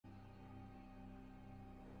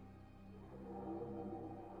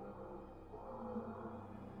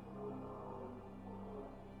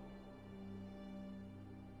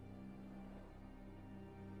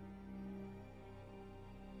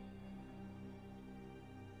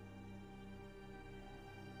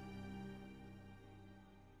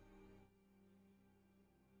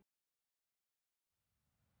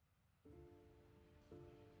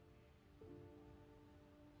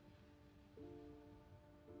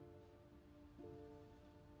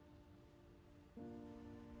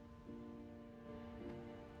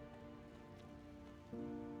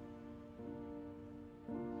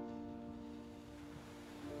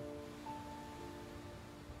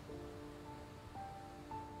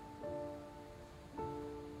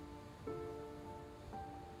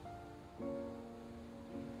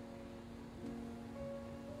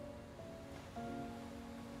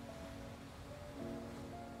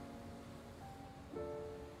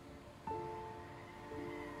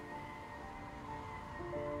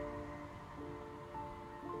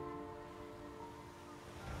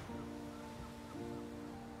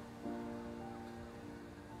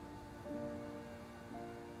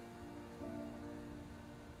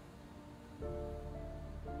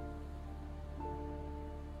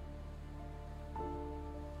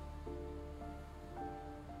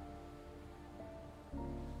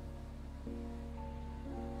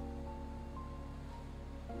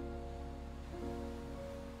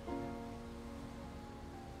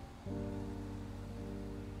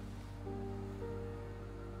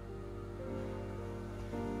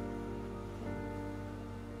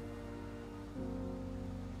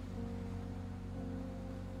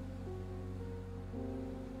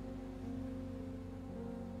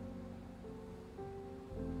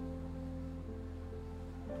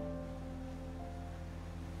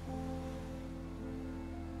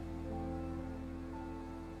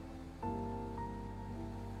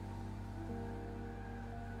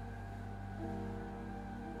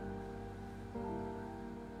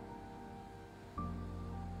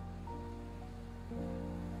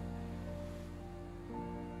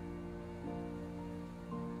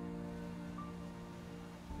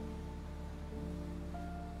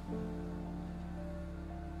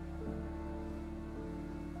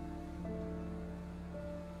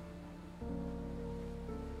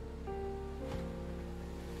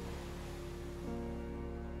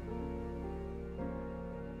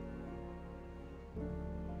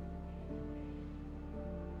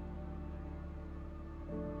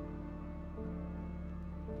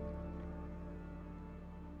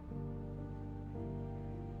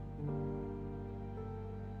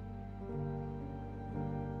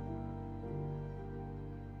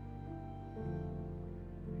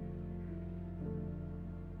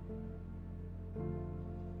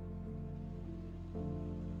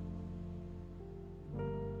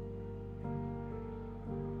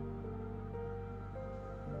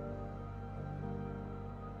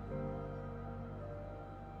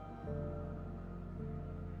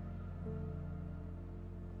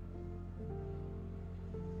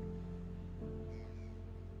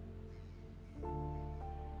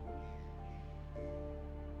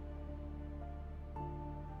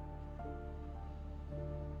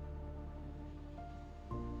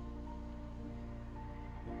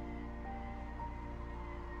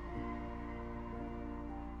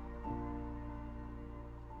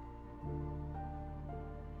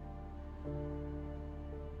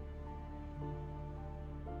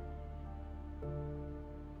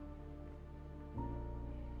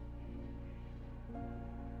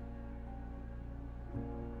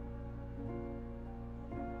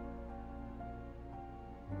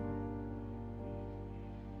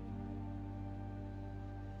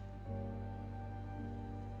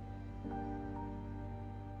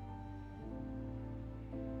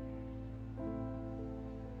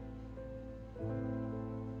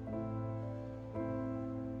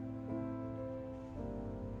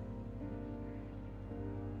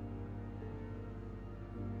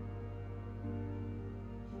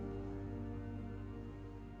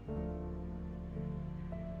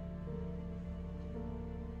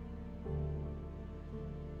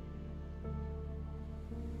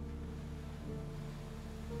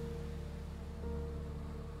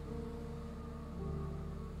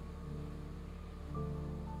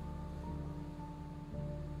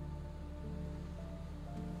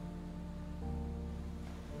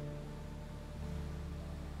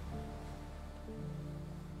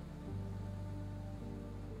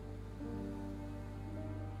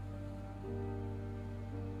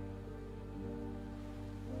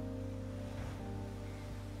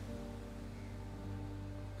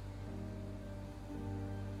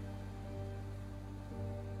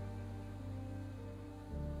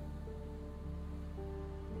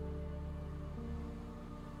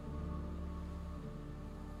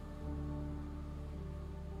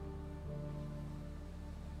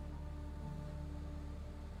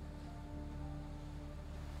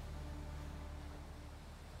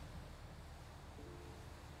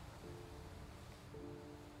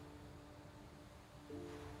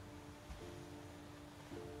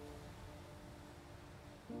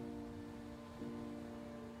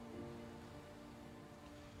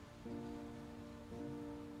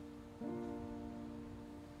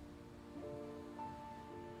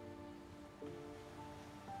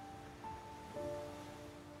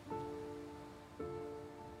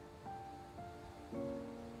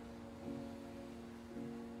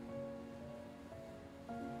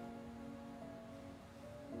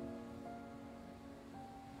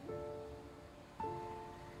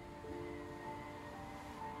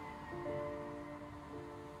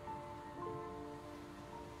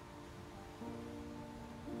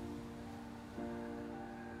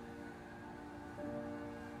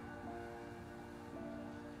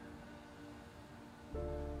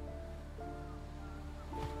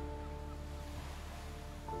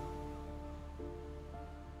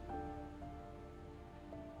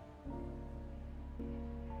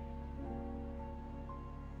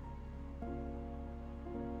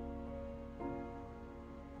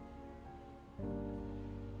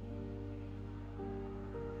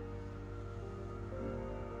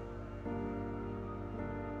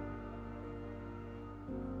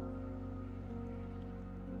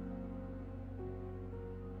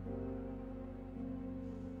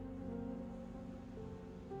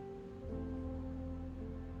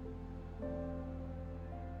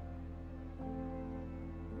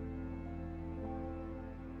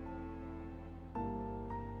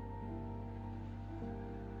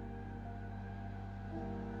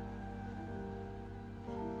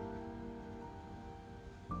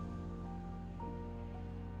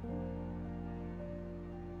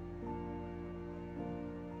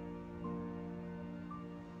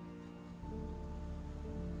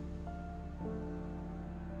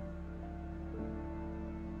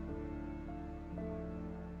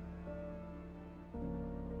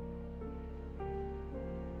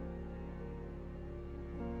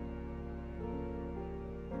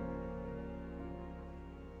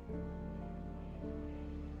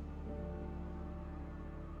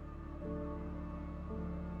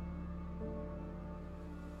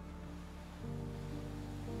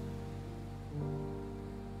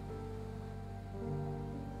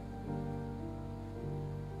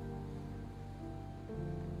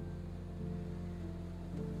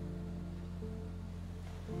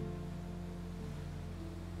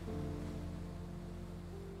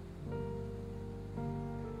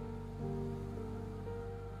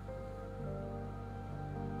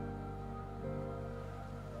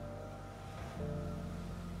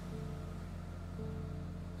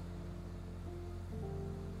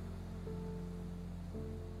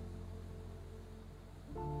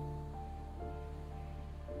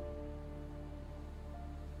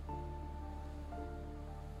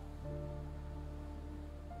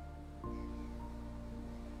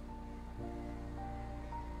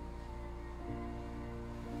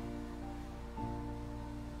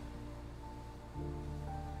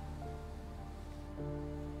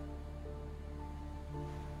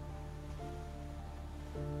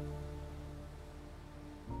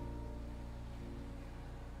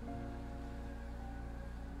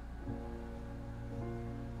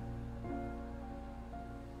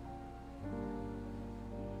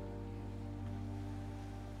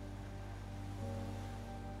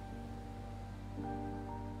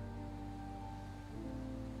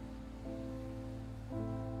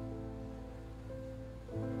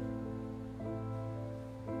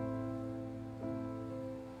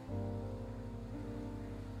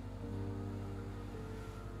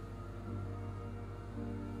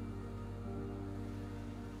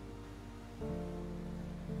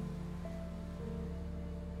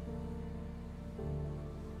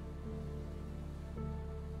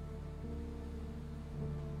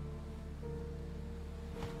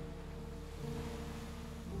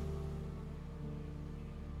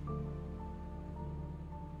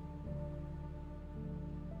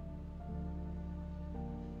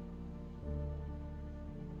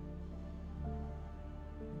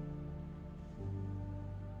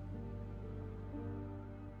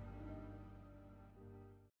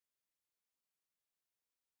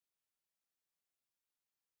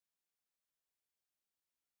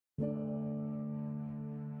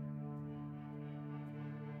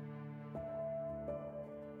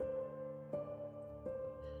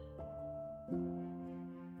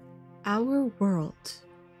Our world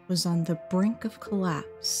was on the brink of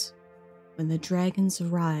collapse when the dragons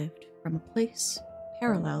arrived from a place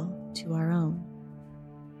parallel to our own.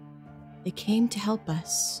 They came to help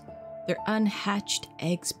us, their unhatched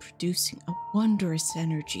eggs producing a wondrous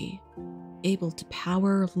energy, able to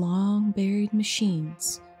power long-buried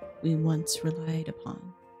machines we once relied upon.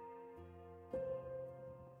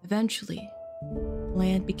 Eventually, the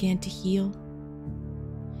land began to heal,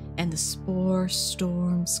 and the spore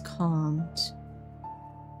storms calmed.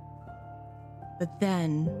 But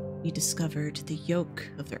then we discovered the yolk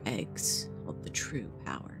of their eggs held the true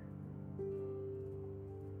power.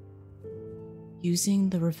 Using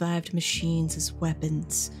the revived machines as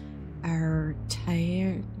weapons, our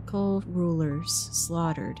tyrannical rulers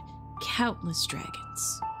slaughtered countless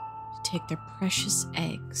dragons to take their precious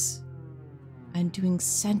eggs, undoing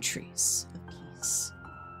centuries of peace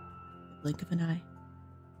in the blink of an eye.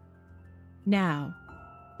 Now,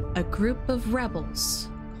 a group of rebels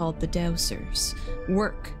called the Dowsers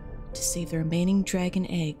work to save the remaining dragon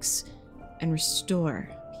eggs and restore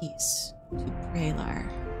peace to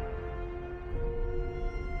Praelar.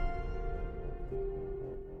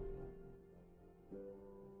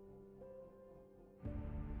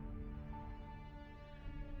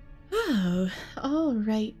 Oh, all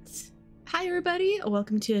right. Hi, everybody.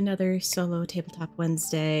 Welcome to another solo Tabletop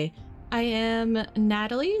Wednesday. I am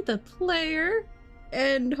Natalie, the player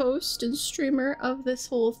and host and streamer of this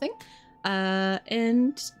whole thing.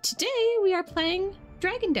 And today we are playing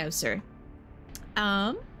Dragon Dowser.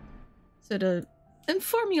 So to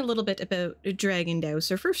inform you a little bit about Dragon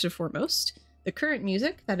Dowser, first and foremost, the current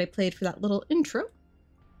music that I played for that little intro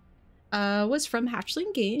was from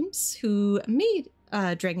Hatchling Games, who made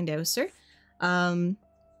Dragon Dowser.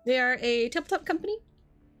 They are a tabletop company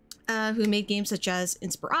who made games such as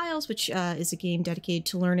Inspire Isles, which is a game dedicated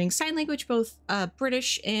to learning sign language, both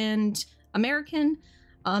British and American,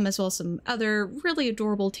 as well as some other really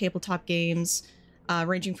adorable tabletop games,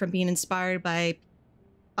 ranging from being inspired by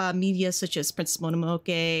media such as Princess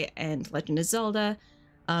Mononoke and Legend of Zelda.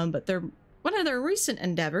 But one of their recent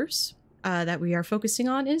endeavors that we are focusing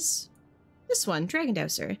on is this one, Dragon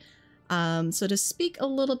Dowser. So to speak a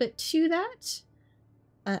little bit to that,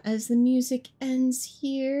 as the music ends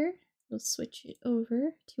here, we'll switch it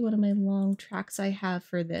over to one of my long tracks I have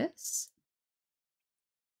for this.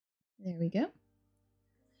 There we go.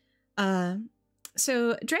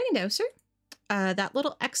 So Dragon Dowser, that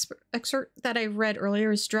little excerpt that I read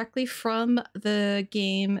earlier is directly from the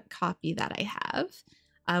game copy that I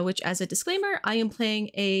have, which, as a disclaimer, I am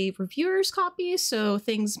playing a reviewer's copy, so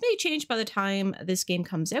things may change by the time this game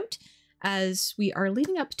comes out, as we are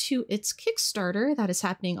leading up to its Kickstarter that is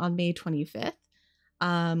happening on May 25th.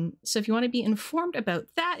 So if you want to be informed about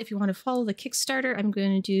that, if you want to follow the Kickstarter, I'm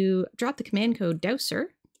going to drop the command code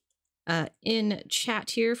Dowser in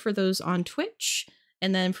chat here for those on Twitch.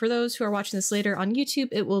 And then for those who are watching this later on YouTube,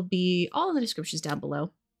 it will be all in the descriptions down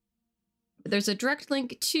below. There's a direct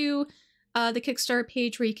link to the Kickstarter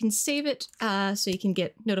page where you can save it so you can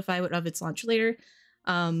get notified of its launch later.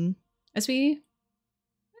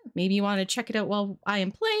 Maybe you want to check it out while I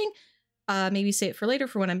am playing. Maybe save it for later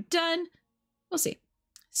for when I'm done. We'll see.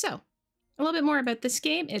 So, a little bit more about this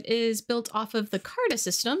game. It is built off of the Carta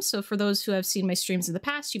system. So for those who have seen my streams in the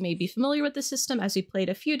past, you may be familiar with the system, as we played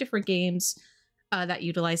a few different games that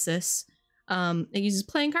utilize this. It uses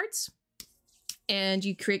playing cards, and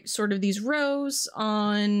you create sort of these rows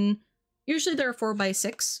on, usually there are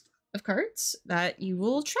 4x6 of cards that you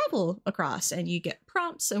will travel across, and you get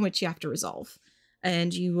prompts in which you have to resolve.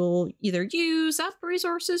 And you will either use up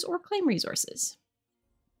resources or claim resources.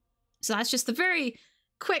 So that's just the very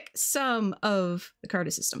quick sum of the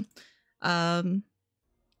Carta system.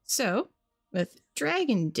 So with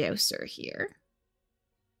Dragon Dowser here,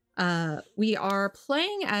 we are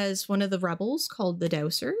playing as one of the rebels called the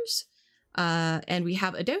Dowsers. And we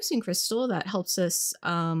have a dowsing crystal that helps us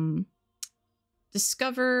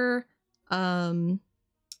discover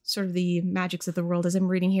sort of the magics of the world, as I'm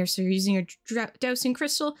reading here. So you're using your dowsing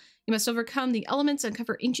crystal. You must overcome the elements,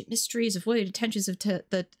 uncover ancient mysteries, avoid attentions of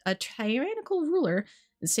a tyrannical ruler,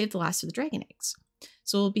 and save the last of the dragon eggs.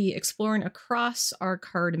 So we'll be exploring across our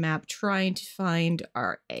card map, trying to find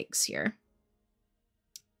our eggs here.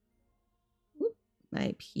 Oop,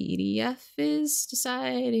 my PDF is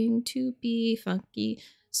deciding to be funky,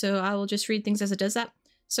 so I will just read things as it does that.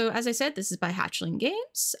 So as I said, this is by Hatchling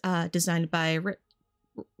Games, designed by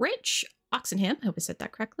Rich Oxenham, I hope I said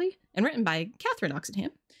that correctly, and written by Catherine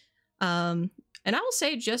Oxenham. And I will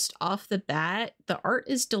say just off the bat, the art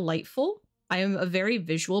is delightful. I am a very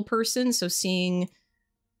visual person, so seeing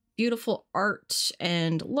beautiful art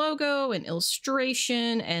and logo and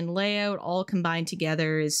illustration and layout all combined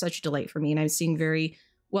together is such a delight for me. And I'm seeing very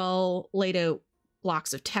well laid out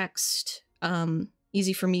blocks of text,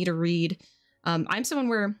 easy for me to read. I'm someone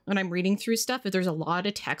where when I'm reading through stuff, if there's a lot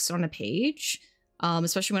of text on a page,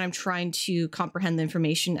 especially when I'm trying to comprehend the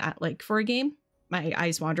information for a game, my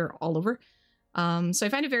eyes wander all over. So I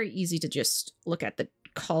find it very easy to just look at the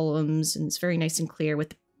columns, and it's very nice and clear with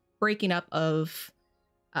the breaking up of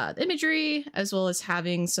the imagery, as well as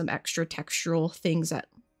having some extra textural things that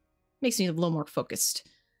makes me a little more focused.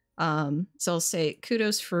 So I'll say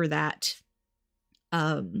kudos for that.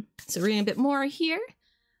 So reading a bit more here.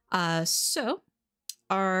 So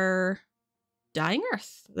our dying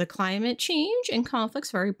Earth, the climate change and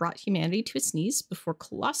conflicts have already brought humanity to its knees before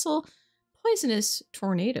colossal poisonous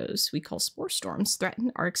tornadoes we call spore storms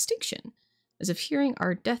threaten our extinction. As of hearing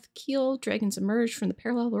our death keel, dragons emerge from the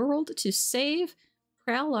parallel world to save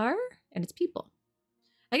Pralar and its people.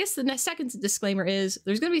 I guess the second disclaimer is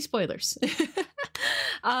there's going to be spoilers.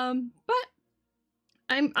 But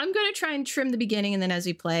I'm going to try and trim the beginning, and then as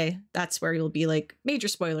we play, that's where you'll be like major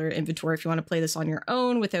spoiler inventory if you want to play this on your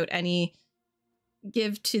own without any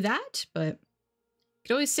give to that, but you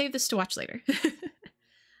can always save this to watch later.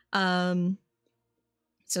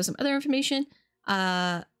 So some other information.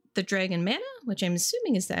 The dragon mana, which I'm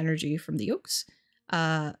assuming is the energy from the yolks.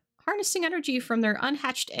 Harnessing energy from their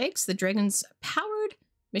unhatched eggs, the dragons powered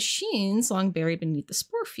machines long buried beneath the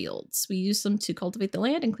spore fields. We use them to cultivate the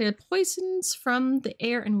land and clear poisons from the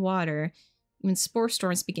air and water when spore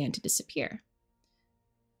storms began to disappear.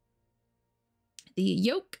 The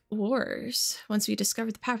Yolk Wars. Once we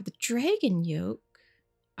discovered the power of the dragon yolk,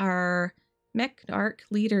 our mechnarch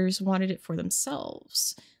leaders wanted it for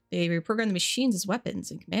themselves. They reprogrammed the machines as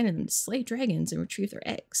weapons and commanded them to slay dragons and retrieve their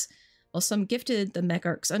eggs. While some gifted the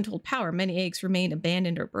mechnarch's untold power, many eggs remained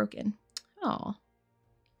abandoned or broken. Oh.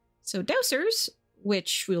 So Dowsers,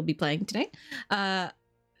 which we'll be playing tonight,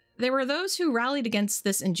 there were those who rallied against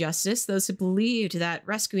this injustice, those who believed that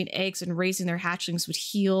rescuing eggs and raising their hatchlings would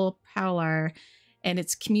heal Pralar and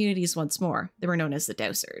its communities once more. They were known as the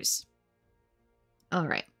Dowsers. All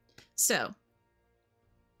right. So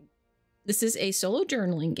this is a solo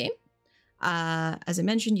journaling game, as I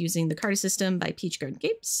mentioned, using the card system by Peach Garden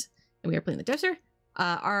Games, and we are playing the Dowser.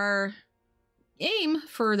 Our aim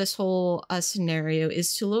for this whole scenario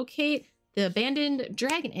is to locate the abandoned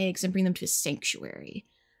dragon eggs and bring them to a sanctuary.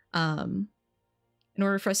 In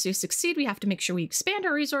order for us to succeed, we have to make sure we expand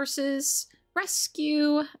our resources,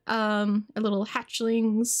 rescue our little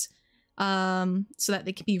hatchlings, so that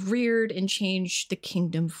they can be reared and change the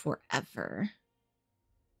kingdom forever.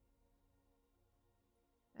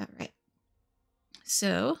 All right.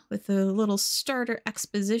 So with the little starter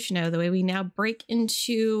exposition out of the way, we now break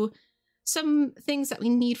into some things that we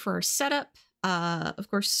need for our setup. Of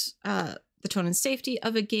course, the tone and safety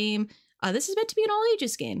of a game. This is meant to be an all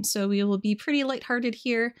ages game, so we will be pretty lighthearted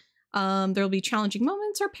here. There will be challenging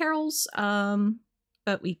moments or perils,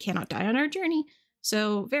 but we cannot die on our journey.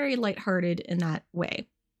 So very lighthearted in that way.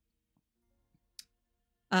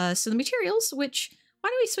 So the materials, which, why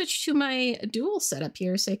don't we switch to my dual setup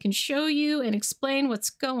here so I can show you and explain what's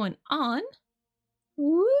going on.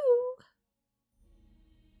 Woo!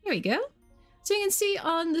 Here we go. So you can see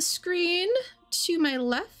on the screen to my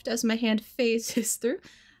left, as my hand phases through,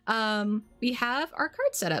 we have our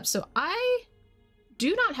card setup. So I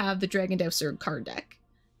do not have the Dragon Dowser card deck.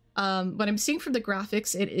 What I'm seeing from the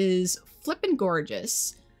graphics, it is flippin'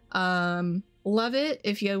 gorgeous. Love it.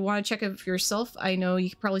 If you want to check it for yourself, I know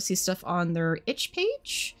you can probably see stuff on their itch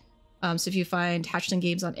page. So if you find Hatchling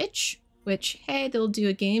Games on itch, which, hey, they'll do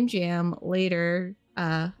a game jam later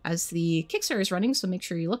as the Kickstarter is running, so make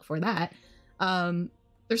sure you look for that.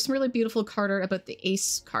 There's some really beautiful card art about the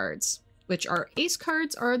ace cards, which are ace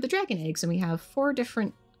cards are the dragon eggs, and we have 4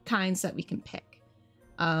 different kinds that we can pick.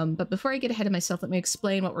 But before I get ahead of myself, let me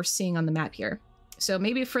explain what we're seeing on the map here. So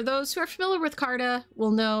maybe for those who are familiar with Carta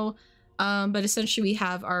will know, but essentially we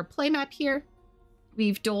have our play map here.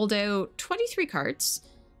 We've doled out 23 cards,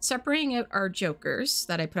 separating out our jokers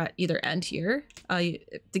that I put at either end here.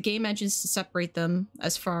 The game engines to separate them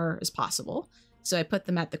as far as possible, so I put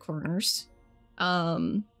them at the corners.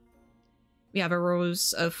 We have a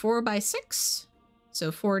rows of 4 by 6,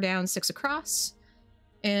 so 4 down, 6 across.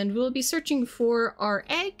 And we'll be searching for our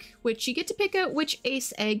egg, which you get to pick out which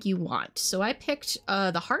ace egg you want. So I picked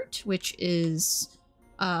the heart, which is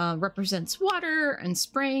represents water and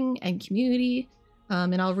spring and community.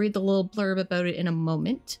 And I'll read the little blurb about it in a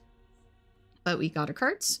moment. But we got our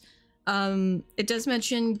cards. It does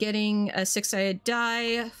mention getting a 6-sided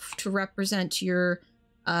die to represent your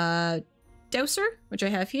Dowser, which I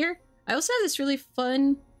have here. I also have this really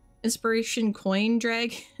fun inspiration coin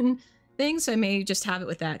dragon thing, so I may just have it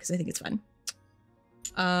with that because I think it's fun.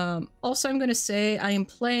 Also, I'm going to say I am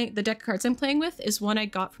playing, the deck of cards I'm playing with is one I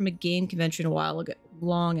got from a game convention a while ago,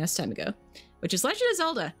 long ass time ago, which is Legend of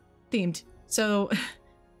Zelda themed. So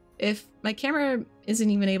if my camera isn't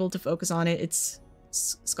even able to focus on it, it's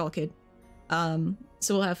Skull Kid.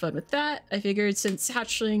 So we'll have fun with that. I figured since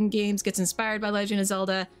Hatchling Games gets inspired by Legend of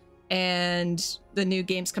Zelda and the new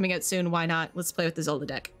game's coming out soon, why not? Let's play with the Zelda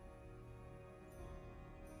deck.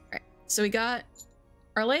 Alright, so we got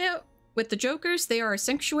our layout with the jokers. They are our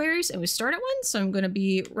sanctuaries, and we start at one, so I'm going to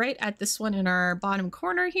be right at this one in our bottom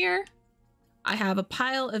corner here. I have a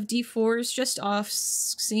pile of d4s just off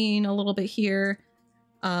scene a little bit here.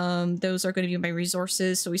 Those are going to be my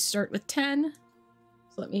resources, so we start with 10.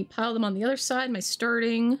 So let me pile them on the other side, my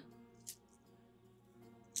starting.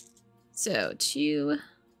 So 2,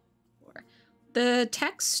 4. The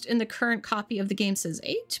text in the current copy of the game says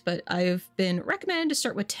 8, but I've been recommended to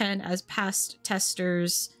start with 10 as past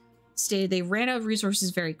testers stated they ran out of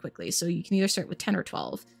resources very quickly. So you can either start with 10 or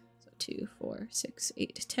 12. So 2, 4, 6,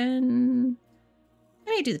 8, 10. I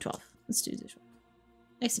may do the 12. Let's do the 12.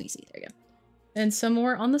 Nice and easy. There you go. And some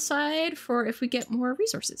more on the side for if we get more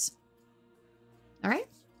resources. All right,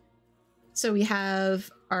 so we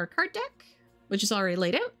have our card deck, which is already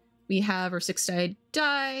laid out. We have our 6-sided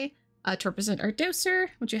die to represent our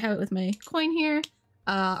Dowser, which I have it with my coin here.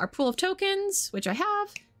 Our pool of tokens, which I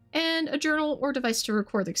have, and a journal or device to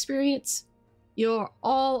record the experience. You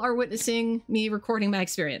all are witnessing me recording my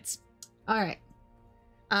experience. All right.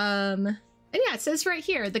 And yeah, it says right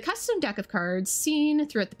here, the custom deck of cards seen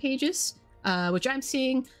throughout the pages, which I'm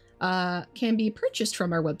seeing, can be purchased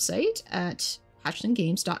from our website at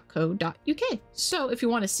hatchlinggames.co.uk. So if you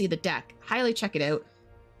want to see the deck, highly check it out.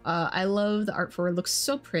 I love the art for it. It looks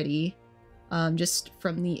so pretty, just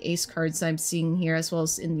from the ace cards I'm seeing here, as well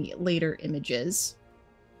as in the later images.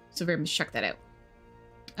 So very much check that out.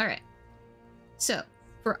 All right. So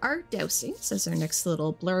for our dowsing, says our next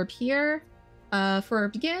little blurb here. For our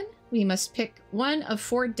begin, we must pick one of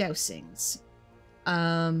 4 dowsings.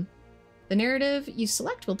 The narrative you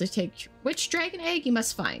select will dictate which dragon egg you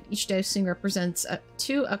must find. Each dowsing represents a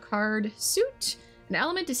card suit, an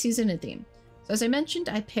element, a season, and a theme. So as I mentioned,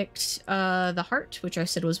 I picked the heart, which I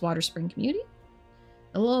said was Water Spring Community.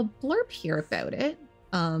 A little blurb here about it,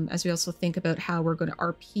 as we also think about how we're going to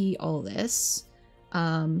RP all this.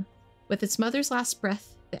 With its mother's last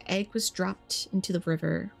breath, the egg was dropped into the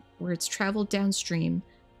river, where it's traveled downstream,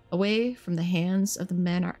 away from the hands of the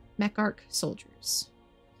Mecharch soldiers.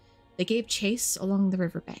 They gave chase along the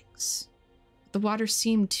riverbanks. The water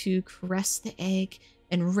seemed to caress the egg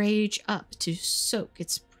and rage up to soak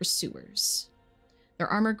its pursuers. Their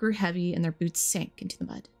armor grew heavy and their boots sank into the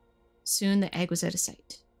mud. Soon the egg was out of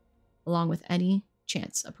sight, along with any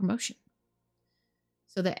chance of promotion.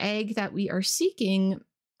 So the egg that we are seeking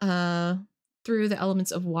through the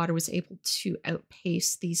elements of water was able to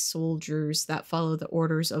outpace these soldiers that follow the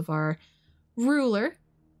orders of our ruler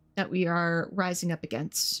that we are rising up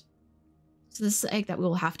against. So this is the egg that we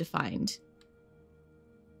will have to find.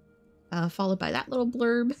 Followed by that little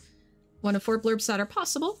blurb. One of 4 blurbs that are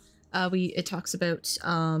possible. It talks about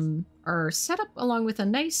our setup along with a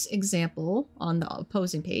nice example on the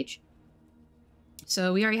opposing page.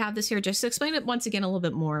 So we already have this here. Just to explain it once again a little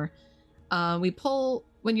bit more. We pull,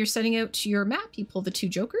 when you're setting out your map, you pull the 2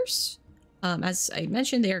 jokers. As I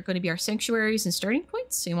mentioned, they are going to be our sanctuaries and starting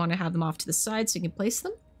points. So you want to have them off to the side so you can place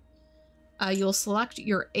them. You'll select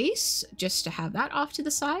your ace just to have that off to the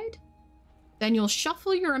side. Then you'll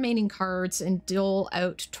shuffle your remaining cards and dole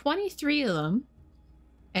out 23 of them.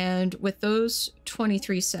 And with those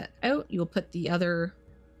 23 set out, you'll put the other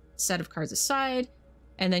set of cards aside.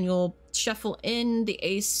 And then you'll shuffle in the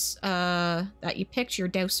ace that you picked, your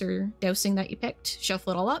dowsing that you picked.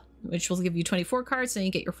 Shuffle it all up, which will give you 24 cards. Then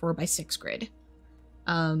you get your 4x6 grid.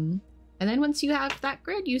 And then once you have that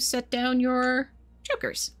grid, you set down your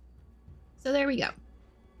jokers. So there we go.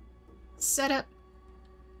 Setup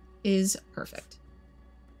is perfect.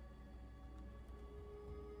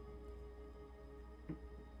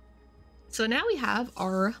 So now we have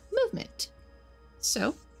our movement.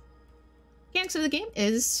 So, mechanics of the game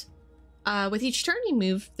is, with each turn you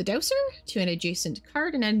move the Dowser to an adjacent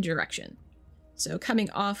card in any direction. So coming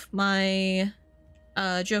off my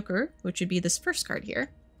Joker, which would be this first card here,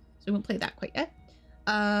 so we won't play that quite yet.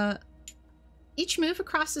 Each move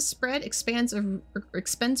across the spread expends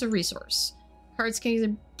a resource. Cards can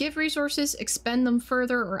either give resources, expend them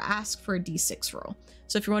further, or ask for a d6 roll.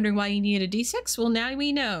 So if you're wondering why you need a d6, well, now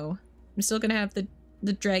we know. I'm still going to have the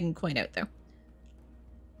dragon coin out, though.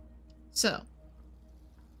 So,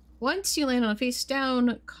 once you land on a face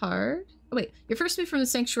down card... Oh wait, your first move from the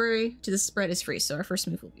sanctuary to the spread is free, so our first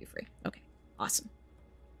move will be free. Okay, awesome.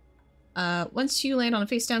 Once you land on a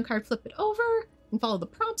face down card, flip it over and follow the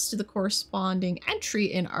prompts to the corresponding entry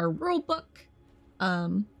in our rule book.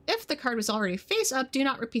 If the card was already face up, do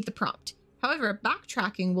not repeat the prompt. However,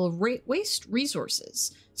 backtracking will waste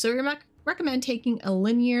resources, so we recommend taking a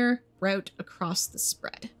linear route across the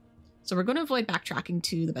spread. So we're going to avoid backtracking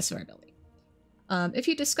to the best of our ability. If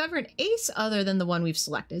you discover an ace other than the one we've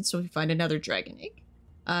selected, so if you find another dragon egg,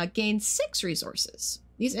 gain 6 resources.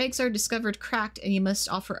 These eggs are discovered cracked, and you must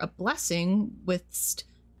offer a blessing with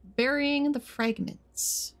burying the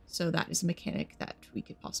fragments. So that is a mechanic that we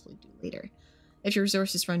could possibly do later. If your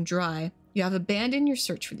resources run dry, you have abandoned your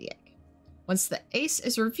search for the egg. Once the ace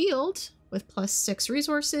is revealed, with plus 6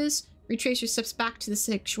 resources, retrace your steps back to the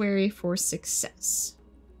sanctuary for success.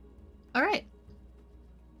 All right.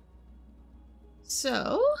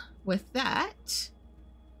 So, with that,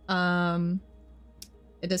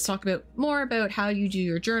 it does talk about more about how you do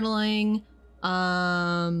your journaling.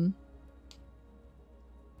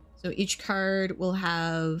 So each card will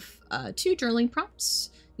have 2 journaling prompts.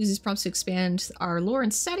 Use these prompts to expand our lore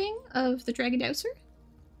and setting of the Dragon Dowser.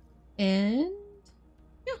 And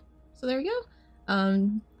yeah, so there we go.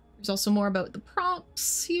 There's also more about the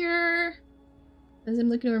prompts here. As I'm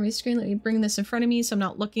looking over my screen, let me bring this in front of me so I'm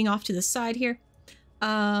not looking off to the side here.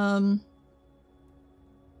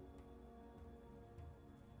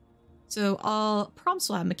 So all prompts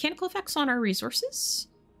will have mechanical effects on our resources,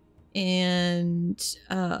 and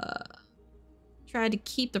try to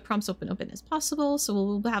keep the prompts open as possible. So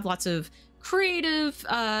we'll have lots of creative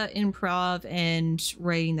improv and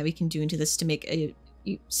writing that we can do into this to make a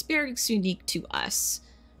experience unique to us.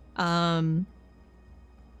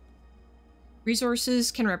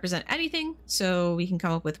 Resources can represent anything, so we can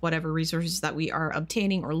come up with whatever resources that we are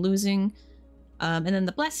obtaining or losing. And then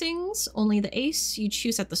the blessings, only the ace you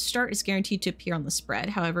choose at the start is guaranteed to appear on the spread.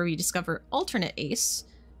 However, we discover alternate ace.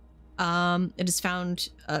 It is found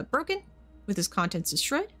broken, with its contents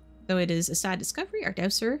destroyed. Though it is a sad discovery, our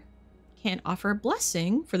Dowser can offer a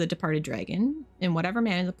blessing for the departed dragon in whatever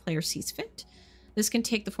manner the player sees fit. This can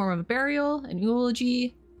take the form of a burial, an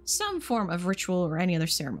eulogy, some form of ritual, or any other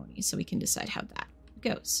ceremony, so we can decide how that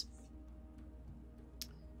goes.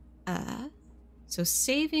 So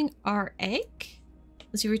saving our egg.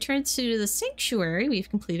 As we return to the sanctuary, we've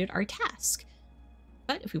completed our task.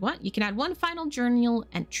 But if we want, you can add 1 final journal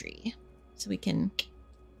entry. So we can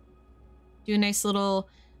do a nice little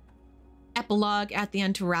epilogue at the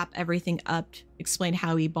end to wrap everything up, explain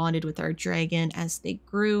how we bonded with our dragon as they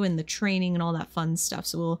grew and the training and all that fun stuff.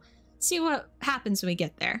 So we'll see what happens when we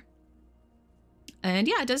get there. And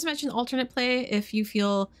yeah, it does mention alternate play if you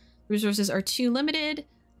feel resources are too limited,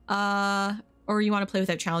 or you want to play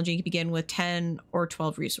without challenging. You can begin with 10 or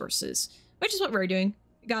 12 resources, which is what we're doing.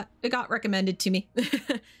 It got recommended to me.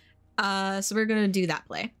 So we're going to do that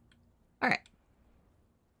play. All right.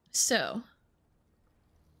 So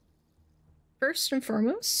first and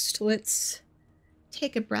foremost, let's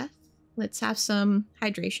take a breath. Let's have some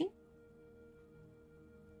hydration.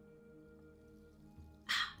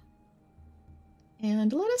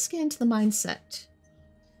 And let us get into the mindset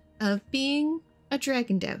of being a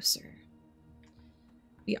Dragon Dowser.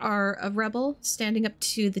 We are a rebel standing up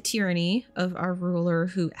to the tyranny of our ruler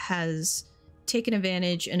who has taken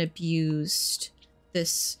advantage and abused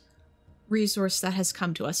this resource that has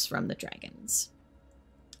come to us from the dragons.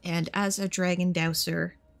 And as a Dragon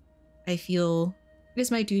Dowser, I feel it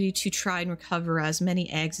is my duty to try and recover as many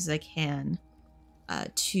eggs as I can,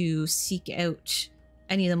 to seek out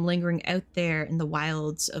any of them lingering out there in the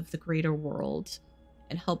wilds of the greater world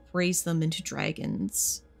and help raise them into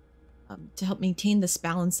dragons, to help maintain this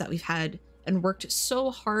balance that we've had and worked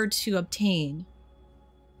so hard to obtain.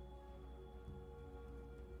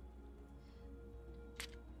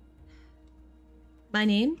 My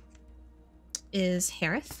name is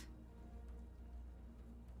Harith,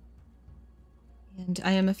 and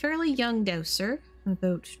I am a fairly young Dowser. I'm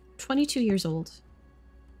about 22 years old.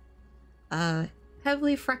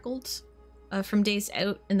 Heavily freckled from days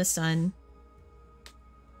out in the sun,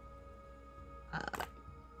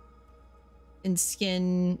 and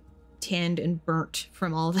skin tanned and burnt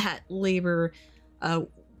from all that labor,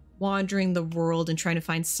 wandering the world and trying to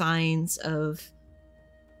find signs of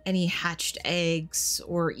any hatched eggs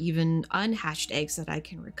or even unhatched eggs that I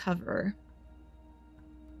can recover.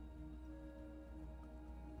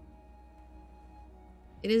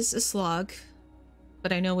 It is a slog,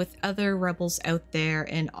 but I know with other rebels out there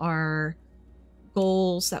and our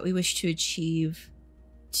goals that we wish to achieve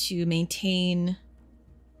to maintain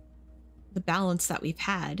the balance that we've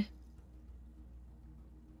had,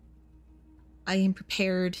 I am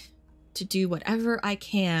prepared to do whatever I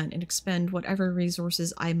can and expend whatever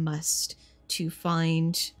resources I must to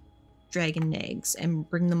find dragon eggs and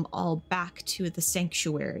bring them all back to the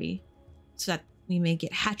sanctuary so that we may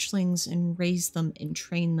get hatchlings and raise them and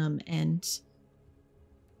train them and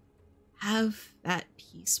have that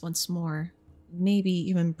peace once more. Maybe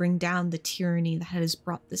even bring down the tyranny that has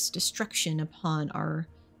brought this destruction upon our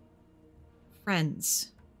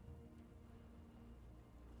friends.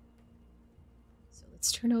 So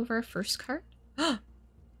let's turn over our first card,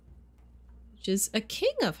 which is a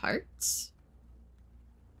King of Hearts.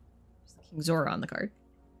 There's the King Zora on the card.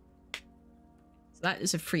 So that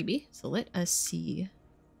is a freebie. So let us see.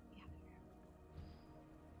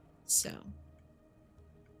 So.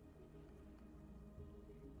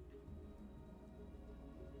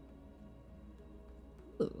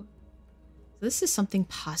 Ooh. So this is something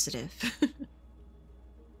positive.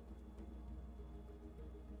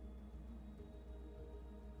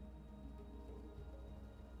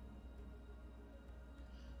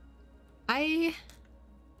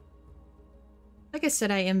 Like I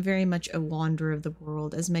said, I am very much a wanderer of the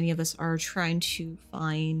world, as many of us are trying to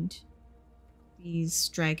find these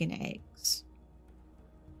dragon eggs.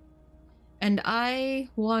 And I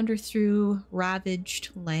wander through ravaged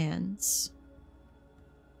lands.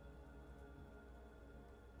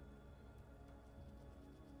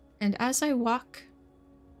 And as I walk,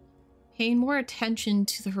 paying more attention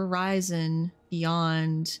to the horizon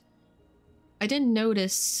beyond, I didn't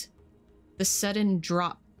notice the sudden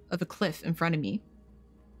drop of a cliff in front of me.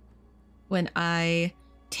 When I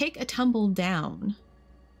take a tumble down,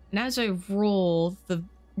 and as I roll, the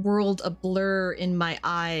world a blur in my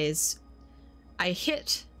eyes, I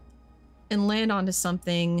hit and land onto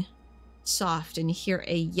something soft and hear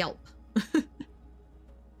a yelp.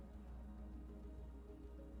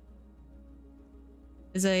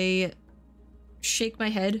 As I shake my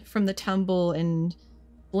head from the tumble and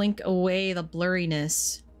blink away the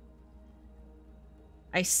blurriness,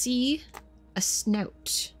 I see a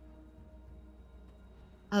snout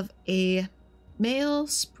of a male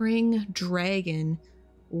spring dragon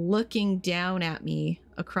looking down at me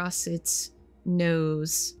across its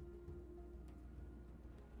nose.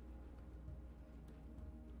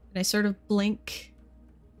 And I sort of blink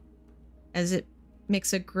as it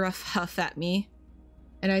makes a gruff huff at me.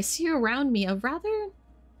 And I see around me a rather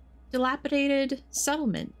dilapidated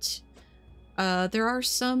settlement. There are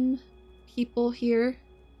some people here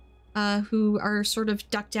who are sort of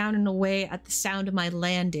ducked down and away at the sound of my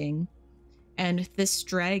landing. And this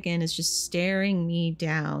dragon is just staring me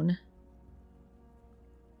down.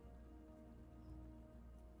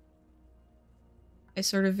 I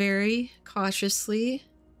sort of very cautiously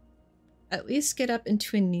at least get up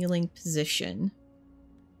into a kneeling position.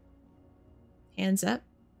 Hands up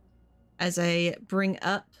as I bring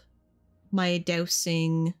up my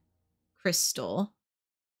dowsing crystal.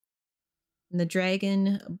 And the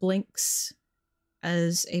dragon blinks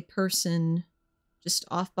as a person just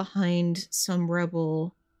off behind some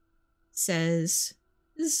rubble says,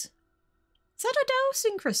 Is that a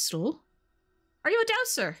dowsing crystal? Are you a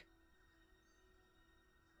dowser?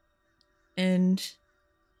 And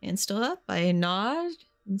hand still up, I nod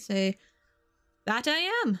and say, That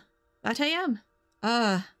I am. That I am.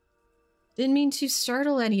 Didn't mean to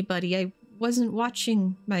startle anybody. I wasn't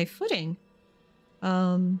watching my footing.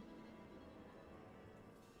 And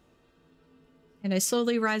I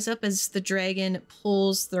slowly rise up as the dragon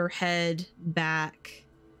pulls their head back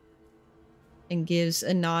and gives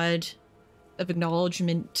a nod of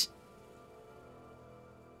acknowledgement.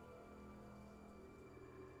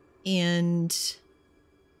 And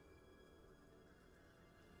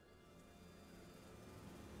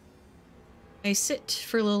I sit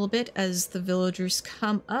for a little bit as the villagers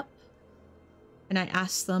come up, and I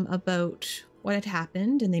ask them about what had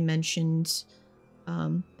happened, and they mentioned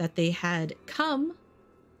that they had come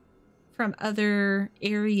from other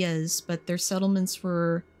areas, but their settlements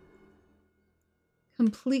were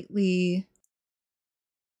completely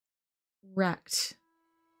wrecked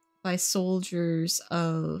by soldiers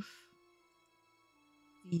of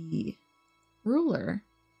the ruler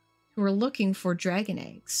who were looking for dragon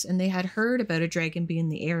eggs, and they had heard about a dragon being in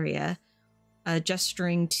the area,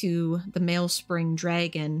 gesturing to the male spring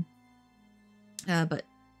dragon, but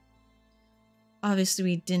obviously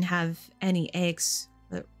we didn't have any eggs.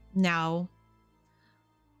 But now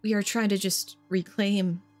we are trying to just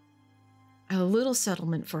reclaim a little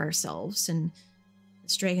settlement for ourselves, and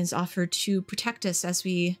this dragon's offered to protect us as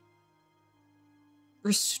we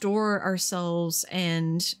restore ourselves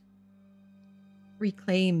and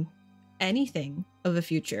reclaim anything of a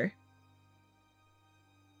future.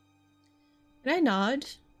 And I nod.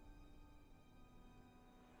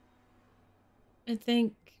 I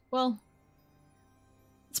think, well,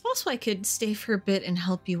 it's possible I could stay for a bit and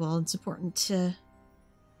help you all. It's important to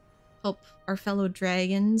help our fellow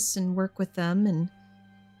dragons and work with them. And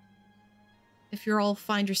if you all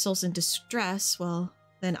find yourselves in distress, well,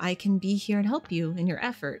 then I can be here and help you in your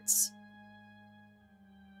efforts.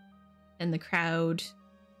 And the crowd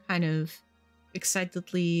kind of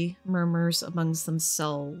excitedly murmurs amongst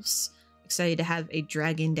themselves, excited to have a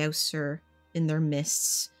dragon dowser in their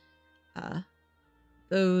midst.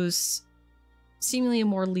 Those seemingly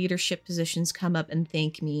more leadership positions come up and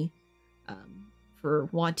thank me for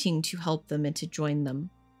wanting to help them and to join them.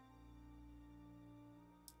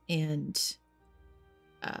 And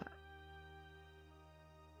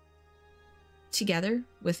together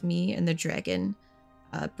with me and the dragon,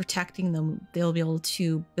 protecting them, they'll be able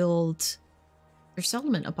to build their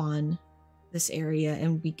settlement upon this area,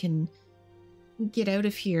 and we can get out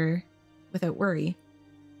of here without worry.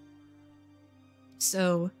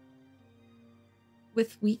 So,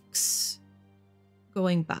 with weeks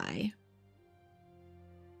going by,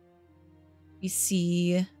 we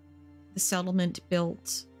see the settlement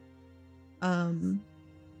built from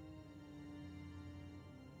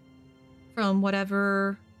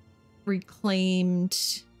whatever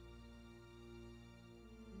reclaimed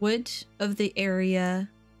wood of the area,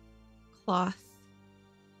 cloth,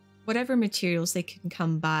 whatever materials they can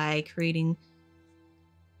come by, creating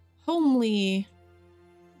homely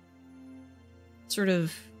sort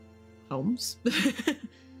of homes,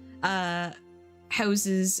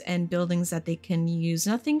 houses and buildings that they can use.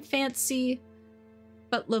 Nothing fancy,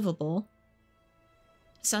 but livable.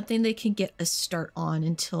 Something they can get a start on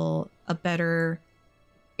until a better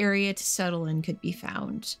area to settle in could be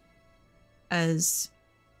found. As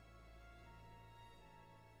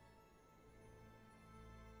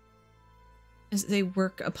they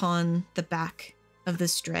work upon the back of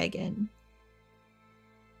this dragon.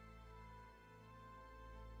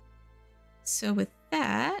 So with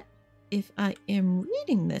that, if I am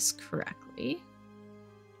reading this correctly,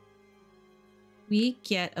 we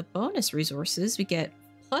get a bonus resources. We get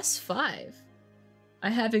 +5. I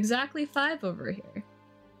have exactly 5 over here.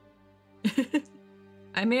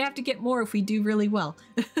 I may have to get more if we do really well.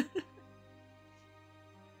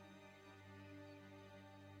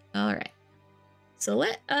 All right. So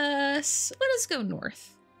let us go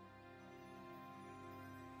north.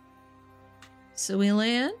 So we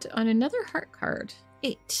land on another heart card,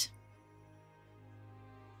 8.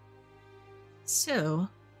 So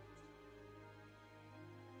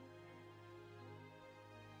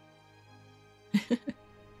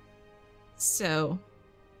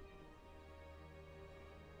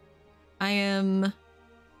I am,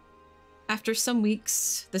 after some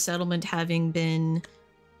weeks, the settlement having been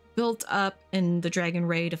built up and the dragon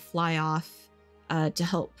ready to fly off to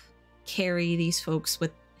help carry these folks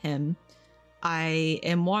with him, I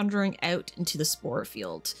am wandering out into the spore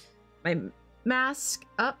field. My mask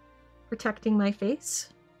up, protecting my face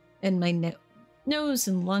and my nose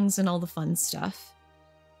and lungs and all the fun stuff.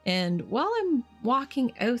 And while I'm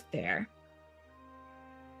walking out there,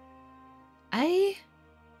 I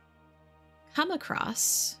come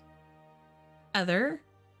across other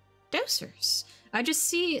dowsers. I just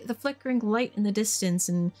see the flickering light in the distance,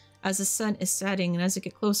 and as the sun is setting and as I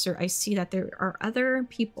get closer, I see that there are other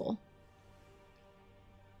people.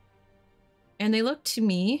 And they look to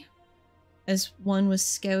me as one was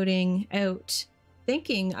scouting out,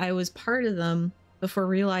 thinking I was part of them before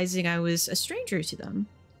realizing I was a stranger to them.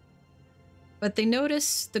 But they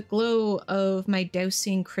notice the glow of my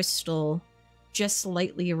dowsing crystal just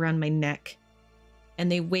lightly around my neck,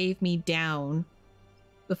 and they wave me down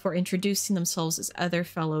before introducing themselves as other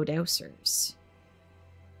fellow dowsers.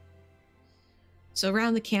 So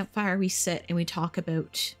around the campfire we sit and we talk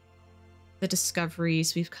about the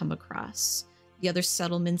discoveries we've come across, the other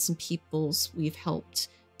settlements and peoples we've helped,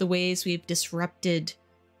 the ways we've disrupted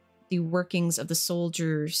the workings of the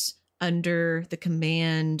soldiers under the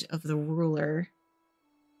command of the ruler.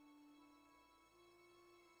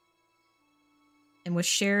 And with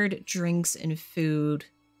shared drinks and food,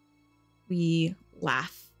 we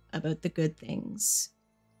laugh about the good things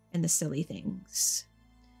and the silly things.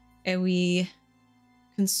 And we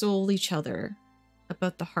console each other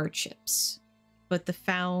about the hardships, about the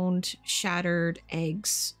found shattered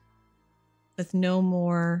eggs with no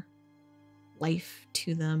more life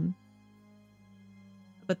to them,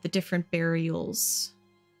 about the different burials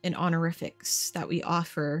and honorifics that we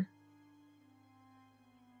offer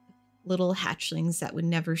little hatchlings that would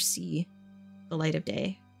never see the light of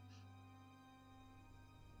day.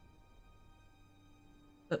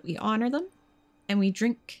 but we honor them, and we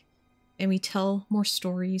drink, and we tell more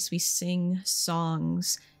stories, we sing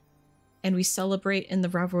songs, and we celebrate in the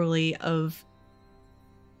revelry of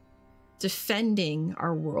defending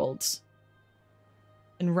our world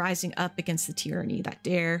and rising up against the tyranny that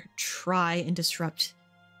dare try and disrupt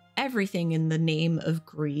everything in the name of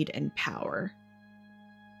greed and power.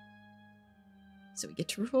 So we get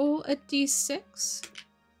to roll a d6.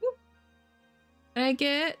 Woo. And I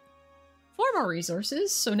get 4 more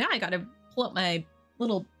resources. So now I gotta pull up my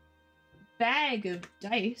little bag of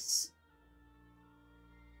dice.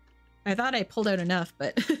 I thought I pulled out enough,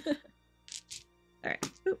 but all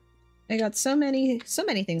right. Ooh. I got so many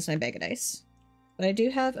things in my bag of dice, but I do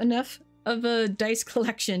have enough of a dice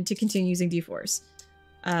collection to continue using d4s.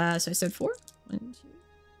 So I said 4. 1, 2,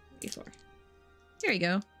 3, 4. There you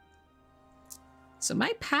go. So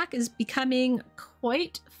my pack is becoming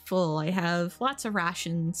quite full. I have lots of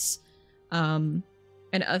rations, and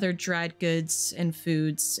other dried goods and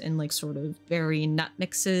foods and like sort of berry nut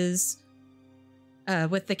mixes.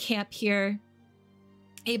 With the camp here,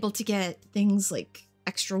 able to get things like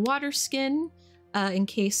extra water skin in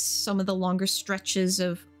case some of the longer stretches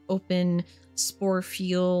of open spore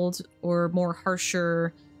field or more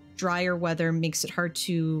harsher, drier weather makes it hard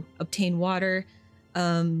to obtain water.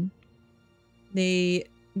 They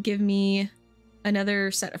give me another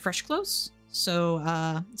set of fresh clothes. So,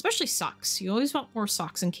 especially socks. You always want more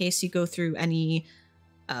socks in case you go through any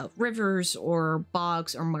rivers or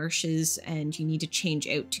bogs or marshes and you need to change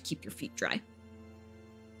out to keep your feet dry.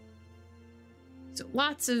 So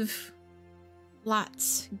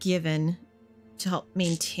lots given to help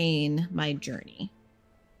maintain my journey.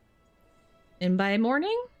 And by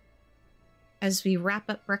morning, as we wrap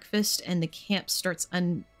up breakfast and the camp starts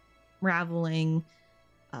unraveling,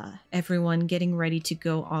 everyone getting ready to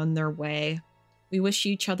go on their way, we wish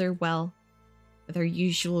each other well with our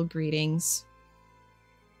usual greetings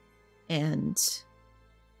and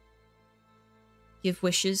give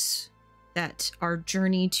wishes that our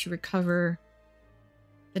journey to recover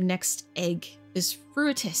the next egg is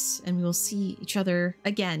fruitous and we will see each other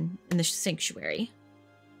again in the sanctuary.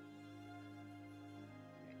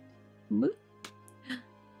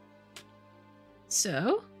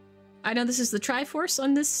 So, I know this is the Triforce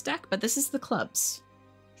on this deck, but this is the clubs.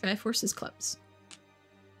 Triforce is clubs.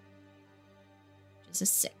 Which is a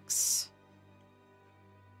 6.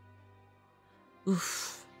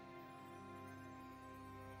 Oof.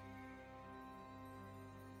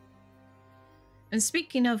 And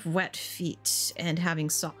speaking of wet feet and having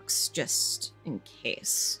socks, just in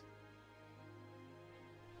case,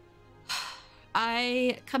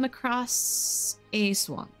 I come across a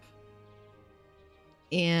swamp.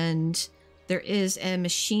 And there is a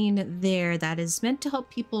machine there that is meant to help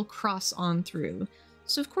people cross on through.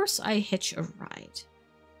 So of course I hitch a ride.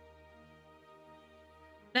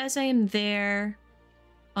 As I am there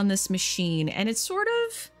on this machine, and it's sort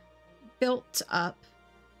of built up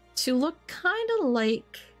to look kind of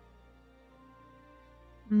like,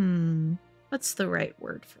 what's the right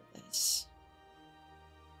word for this?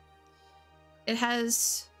 It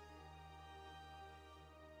has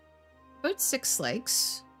about 6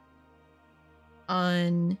 legs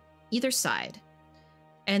on either side,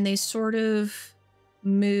 and they sort of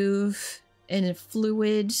move in a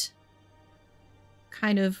fluid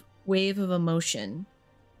kind of wave of emotion.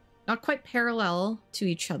 Not quite parallel to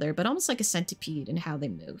each other, but almost like a centipede in how they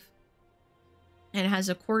move. And it has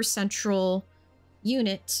a core central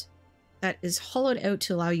unit that is hollowed out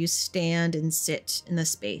to allow you to stand and sit in the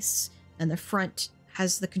space. And the front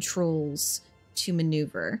has the controls to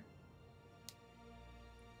maneuver.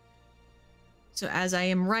 So as I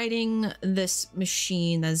am riding this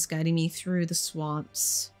machine that is guiding me through the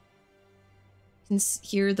swamps, you can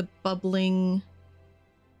hear the bubbling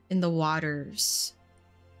in the waters,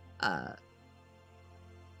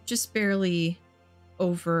 just barely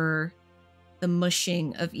over the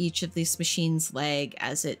mushing of each of these machines' leg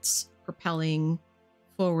as it's propelling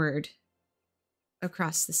forward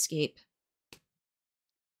across the scape.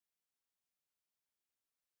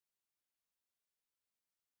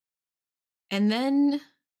 And then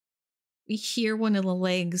we hear one of the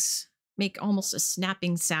legs make almost a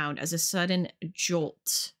snapping sound as a sudden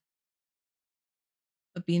jolt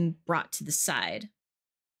of being brought to the side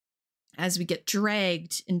as we get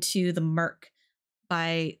dragged into the murk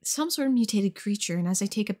by some sort of mutated creature. And as I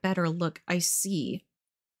take a better look, I see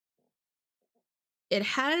it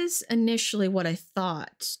has initially what I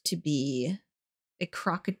thought to be a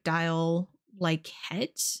crocodile-like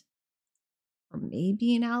head, or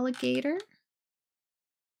maybe an alligator.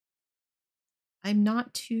 I'm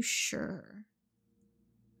not too sure.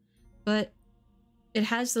 But It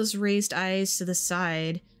has those raised eyes to the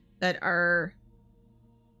side that are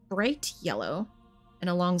bright yellow and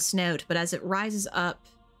a long snout, but as it rises up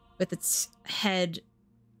with its head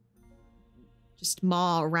just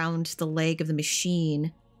maw around the leg of the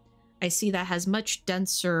machine, I see that has much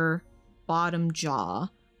denser bottom jaw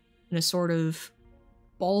and a sort of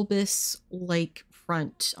bulbous-like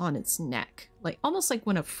front on its neck, like almost like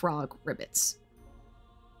when a frog ribbits.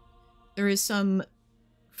 There is some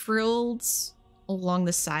frills along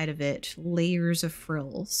the side of it, layers of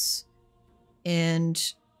frills,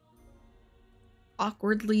 and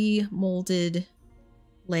awkwardly molded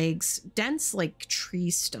legs, dense like tree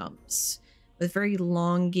stumps, with very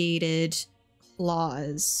elongated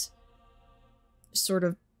claws, sort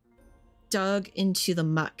of dug into the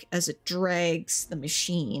muck as it drags the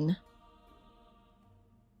machine.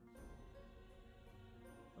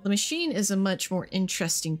 The machine is a much more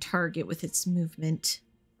interesting target with its movement.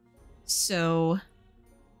 So,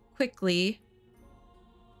 quickly,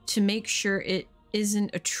 to make sure it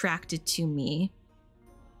isn't attracted to me,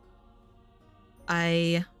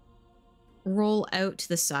 I roll out to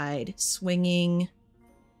the side, swinging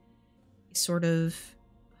a sort of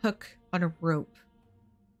hook on a rope,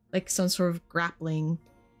 like some sort of grappling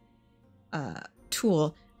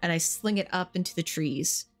tool, and I sling it up into the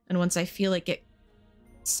trees. And once I feel like it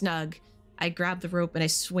snug, I grab the rope and I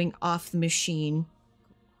swing off the machine,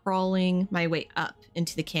 crawling my way up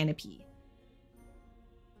into the canopy.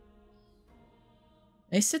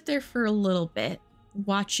 I sit there for a little bit,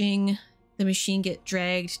 watching the machine get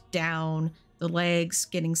dragged down, the legs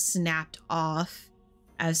getting snapped off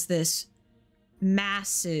as this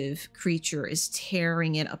massive creature is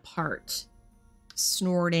tearing it apart,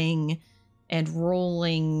 snorting and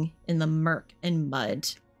rolling in the murk and mud.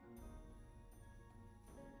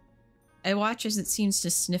 I watch as it seems to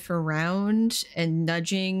sniff around and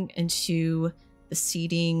nudging into the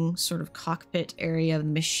seating sort of cockpit area of the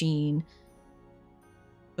machine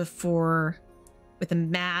before, with a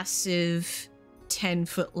massive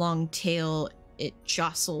 10-foot long tail, it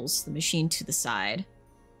jostles the machine to the side.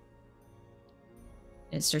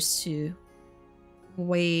 And it starts to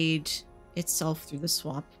wade itself through the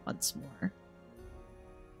swamp once more.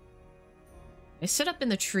 I sit up in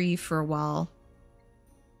the tree for a while,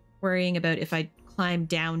 worrying about if I climbed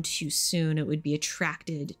down too soon, it would be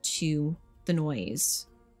attracted to the noise.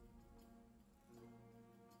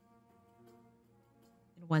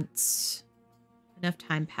 And once enough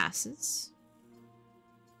time passes,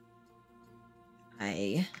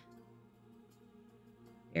 I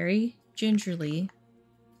very gingerly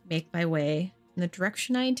make my way in the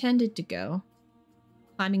direction I intended to go,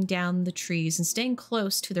 climbing down the trees and staying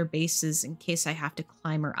close to their bases in case I have to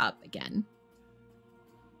climb her up again.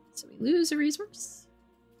 So we lose a resource.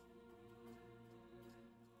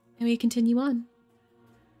 And we continue on.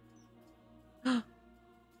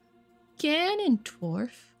 Cannon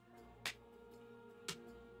dwarf.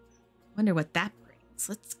 Wonder what that brings.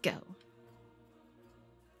 Let's go.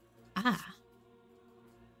 Ah.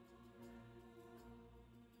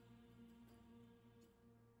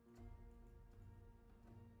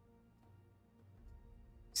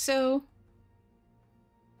 So,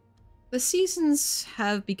 the seasons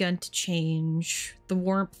have begun to change, the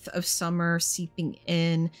warmth of summer seeping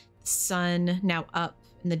in, the sun now up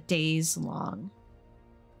and the days long.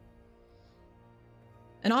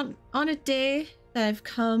 And on a day that I've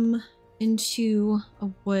come into a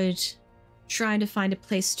wood trying to find a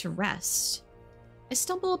place to rest, I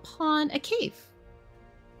stumble upon a cave.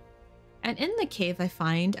 And in the cave I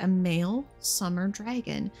find a male summer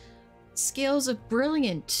dragon, scales of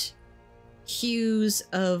brilliant hues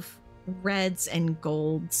of reds and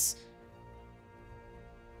golds.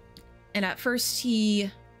 And at first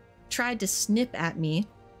he tried to snip at me,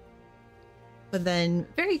 but then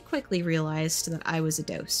very quickly realized that I was a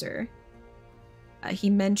Dowser. He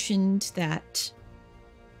mentioned that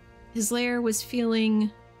his lair was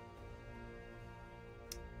feeling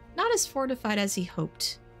not as fortified as he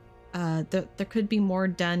hoped. There could be more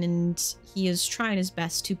done, and he is trying his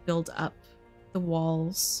best to build up the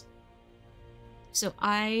walls. So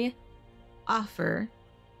I offer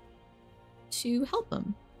to help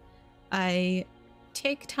him. I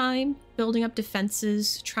take time building up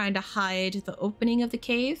defenses, trying to hide the opening of the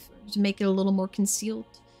cave to make it a little more concealed.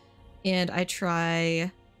 And I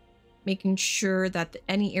try making sure that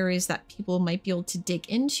any areas that people might be able to dig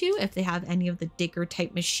into, if they have any of the digger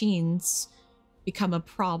type machines, become a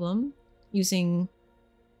problem, using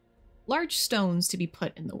large stones to be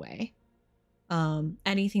put in the way.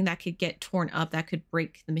 Anything that could get torn up that could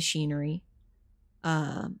break the machinery.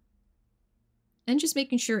 And just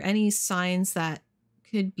making sure any signs that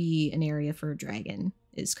could be an area for a dragon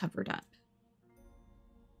is covered up.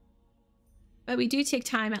 But we do take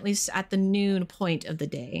time, at least at the noon point of the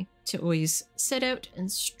day, to always sit out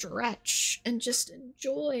and stretch and just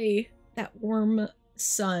enjoy that warm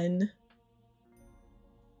sun.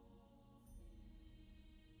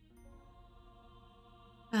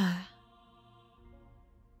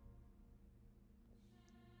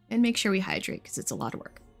 And make sure we hydrate because it's a lot of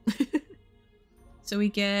work. So we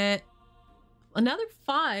get another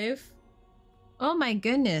 5. Oh my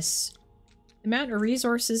goodness. The amount of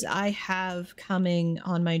resources I have coming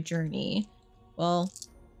on my journey. Well,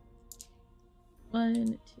 1,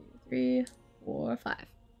 2, 3, 4, 5.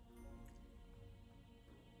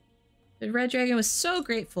 The red dragon was so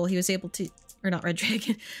grateful he was able to, or not red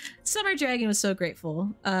dragon, summer dragon was so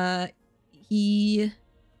grateful. He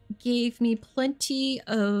gave me plenty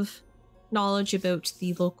of knowledge about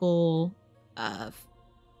the local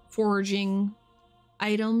foraging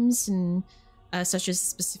items and such as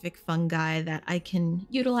specific fungi that I can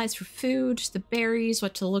utilize for food, the berries,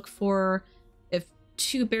 what to look for. If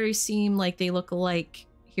 2 berries seem like they look alike,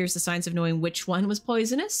 here's the signs of knowing which one was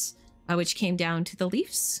poisonous, which came down to the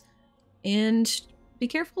leaves. And be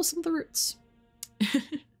careful of some of the roots. So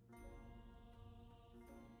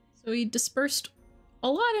we dispersed a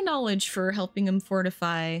lot of knowledge for helping them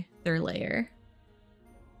fortify their lair.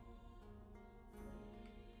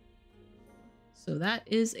 So that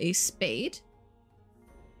is a spade.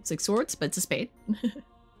 Looks like swords, but it's a spade.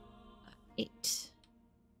 8.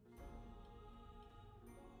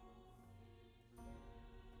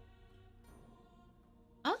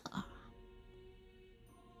 Ah.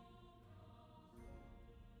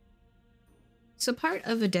 So part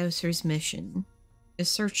of a Dowser's mission is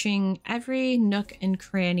searching every nook and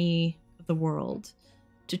cranny of the world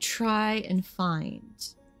to try and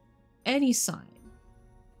find any sign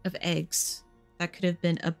of eggs that could have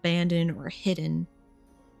been abandoned or hidden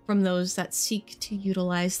from those that seek to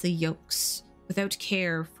utilize the yolks without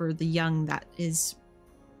care for the young that is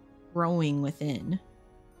growing within.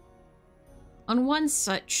 On one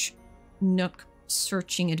such nook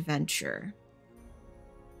searching adventure,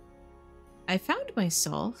 I found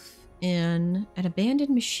myself in an abandoned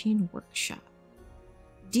machine workshop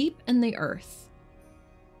deep in the earth,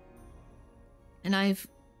 and I've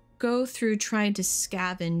go through trying to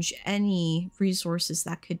scavenge any resources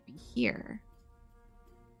that could be here.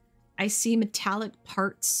 I see metallic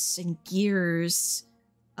parts and gears,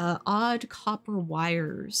 odd copper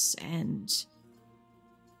wires, and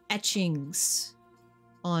etchings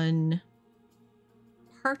on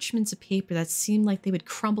parchments of paper that seem like they would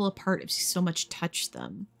crumble apart if you so much touched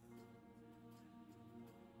them.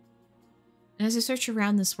 And as I search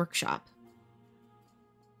around this workshop,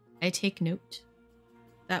 I take note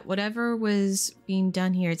that whatever was being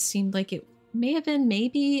done here, it seemed like it may have been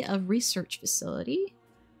maybe a research facility,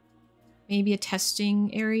 maybe a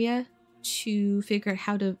testing area to figure out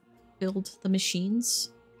how to build the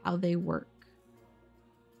machines, how they work.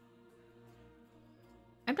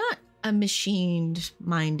 I'm not a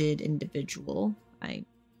machine-minded individual. I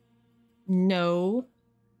know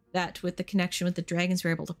that with the connection with the dragons,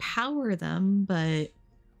 we're able to power them, but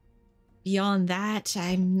beyond that,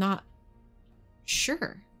 I'm not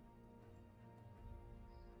sure.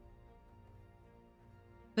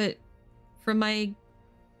 But from my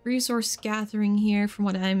resource gathering here, from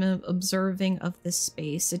what I'm observing of this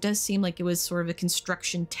space, it does seem like it was sort of a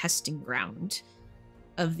construction testing ground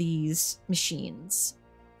of these machines.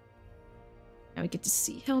 Now we get to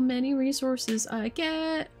see how many resources I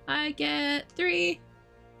get. I get 3.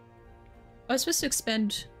 I was supposed to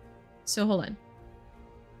expend, so hold on.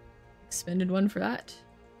 Expended 1 for that.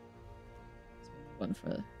 Expended 1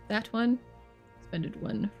 for that one. Expended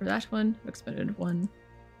 1 for that one. Expended 1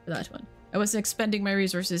 for that one. I wasn't expending my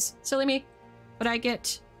resources. Silly me. But I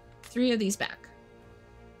get 3 of these back.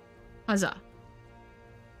 Huzzah.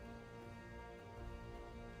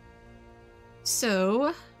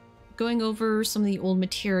 So, going over some of the old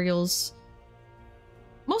materials,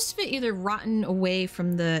 most of it either rotten away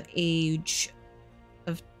from the age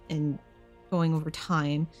of and going over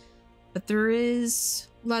time, but there is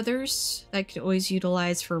leathers that I could always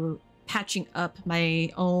utilize for patching up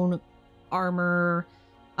my own armor,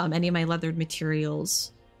 any of my leathered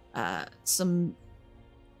materials, some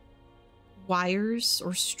wires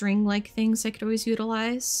or string-like things I could always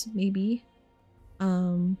utilize, maybe.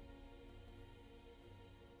 But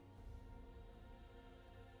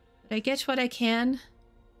I get what I can.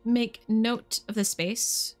 Make note of the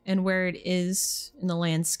space and where it is in the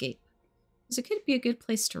landscape, because it could be a good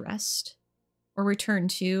place to rest or return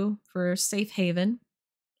to for a safe haven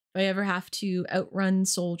if I ever have to outrun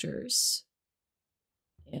soldiers.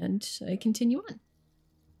 And I continue on.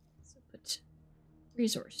 So put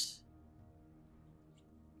resource.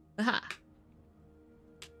 Aha.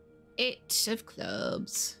 8 of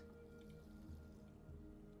clubs.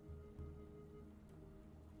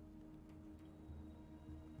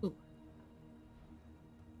 Ooh.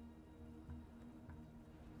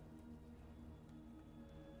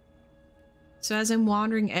 So as I'm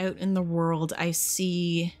wandering out in the world, I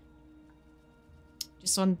see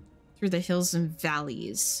just on through the hills and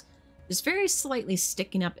valleys, just very slightly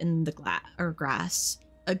sticking up in the grass,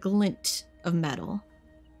 a glint of metal.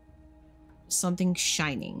 Something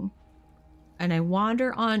shining. And I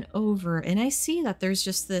wander on over and I see that there's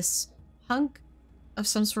just this hunk of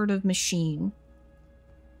some sort of machine,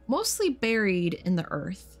 mostly buried in the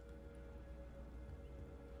earth.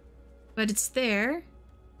 But it's there,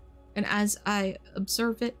 and as I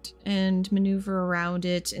observe it and maneuver around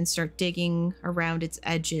it and start digging around its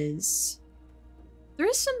edges, there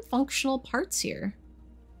is some functional parts here.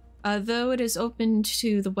 Though it is open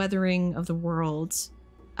to the weathering of the world,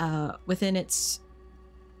 within its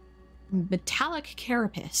metallic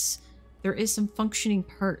carapace, there is some functioning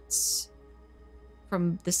parts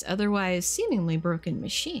from this otherwise seemingly broken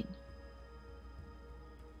machine.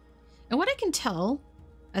 And what I can tell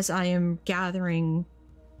as I am gathering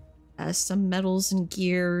some metals and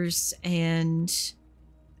gears and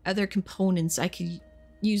other components I could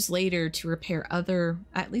use later to repair other,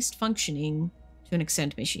 at least functioning to an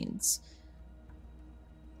extent, machines.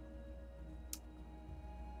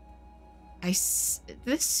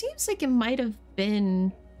 This seems like it might have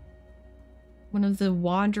been one of the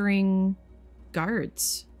wandering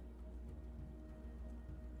guards.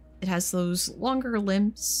 It has those longer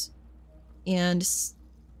limbs and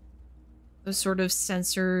those sort of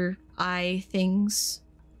sensor eye things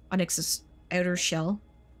on its outer shell.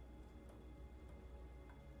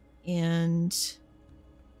 And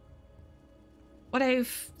what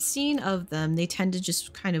I've seen of them, they tend to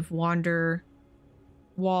just kind of wander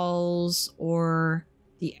walls or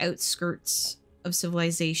the outskirts of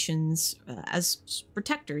civilizations as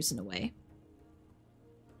protectors in a way.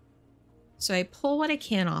 So I pull what I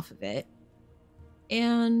can off of it,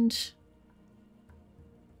 and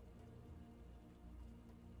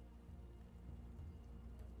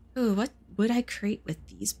ooh, what would I create with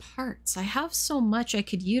these parts? I have so much I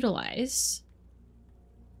could utilize.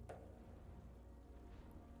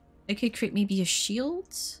 I could create maybe a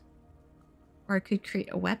shield, or I could create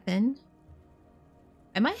a weapon.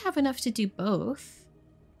 I might have enough to do both.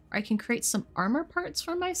 Or I can create some armor parts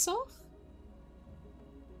for myself.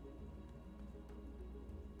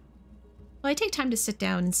 Well, I take time to sit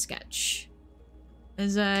down and sketch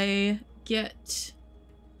as I get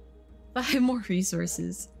 5 more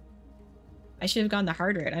resources. I should have gone the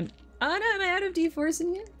hard route. Oh no, am I out of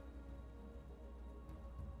deforcing yet?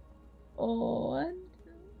 Oh,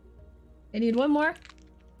 I need 1 more.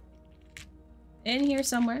 In here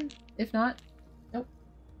somewhere. If not, nope.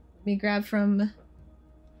 Let me grab from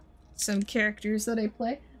some characters that I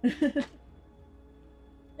play. There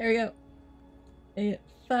we go. I get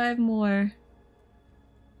 5 more.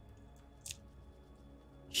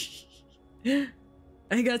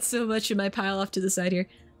 I got so much in my pile off to the side here.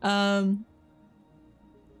 But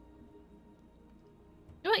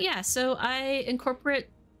yeah, so I incorporate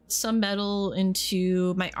some metal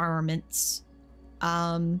into my armaments.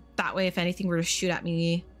 That way, if anything were to shoot at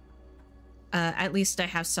me, at least I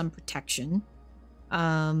have some protection.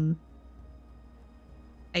 I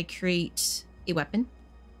create a weapon,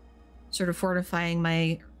 sort of fortifying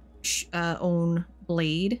my own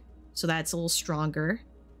blade, so that's a little stronger.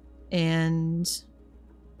 And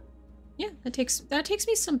yeah, that takes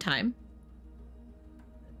me some time.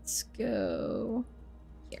 Let's go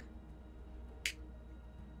here.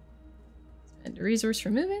 Spend a resource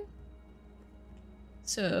for moving.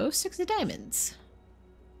 So 6 of diamonds.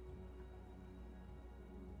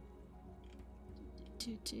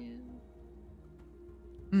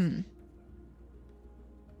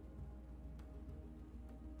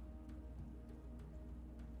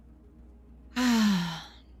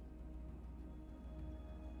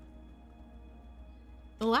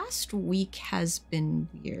 The last week has been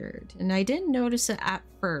weird, and I didn't notice it at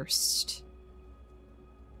first.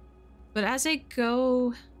 But as I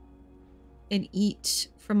go and eat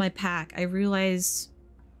from my pack, I realize,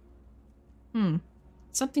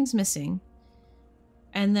 something's missing.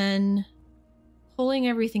 And then pulling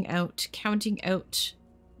everything out, counting out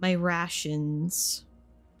my rations,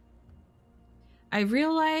 I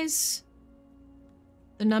realize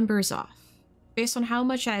the number is off. Based on how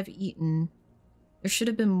much I've eaten, there should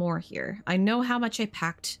have been more here. I know how much I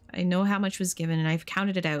packed, I know how much was given, and I've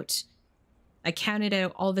counted it out. I count it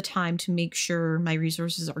out all the time to make sure my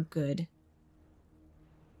resources are good.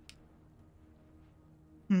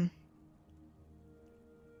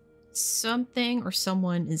 Something or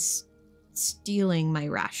someone is stealing my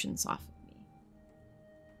rations off of me.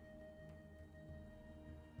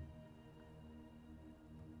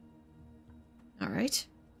 All right.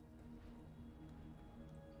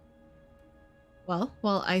 Well,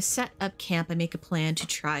 while I set up camp, I make a plan to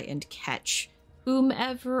try and catch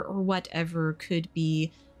whomever or whatever could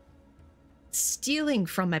be stealing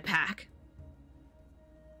from my pack.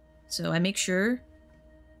 So I make sure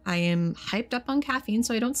I am hyped up on caffeine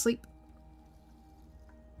so I don't sleep.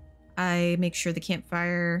 I make sure the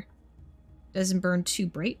campfire doesn't burn too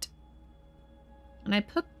bright. And I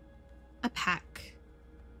put a pack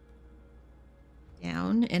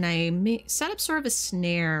down and I set up sort of a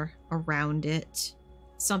snare around it.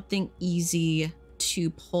 Something easy to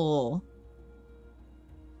pull.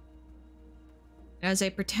 As I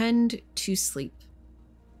pretend to sleep,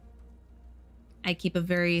 I keep a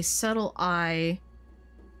very subtle eye,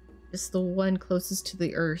 just the one closest to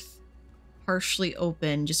the earth, partially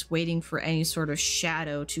open, just waiting for any sort of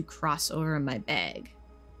shadow to cross over my bag.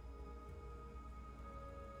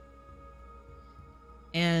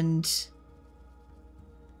 And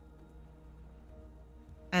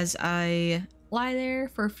as I lie there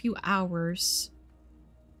for a few hours,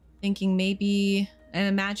 thinking maybe, I'm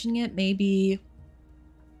imagining it, maybe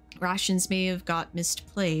rations may have got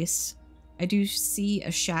misplaced, I do see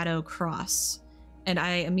a shadow cross, and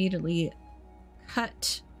I immediately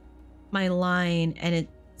cut my line and it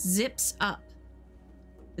zips up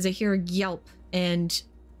as I hear a yelp and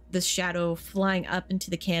the shadow flying up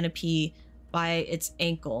into the canopy by its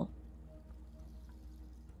ankle.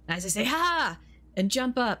 As I say, ha! And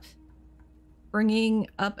jump up, bringing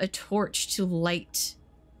up a torch to light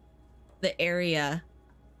the area.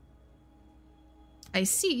 I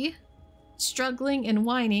see, struggling and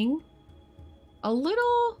whining, a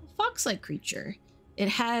little fox-like creature. It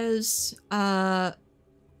has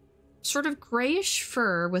sort of grayish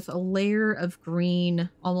fur with a layer of green,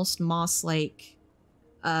 almost moss-like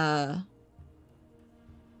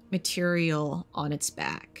material on its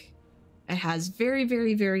back. It has very,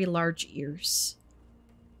 very, very large ears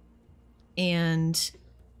and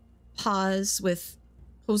paws with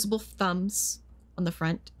opposable thumbs on the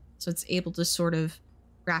front, so it's able to sort of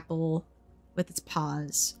grapple with its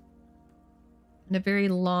paws. And a very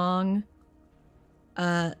long,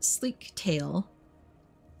 sleek tail,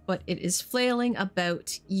 but it is flailing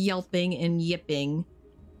about, yelping and yipping,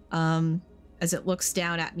 as it looks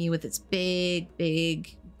down at me with its big,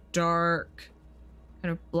 big, dark,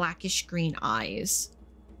 kind of blackish green eyes.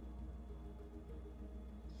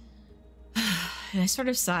 And I sort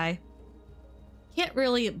of sigh. Can't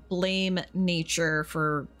really blame nature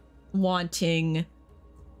for wanting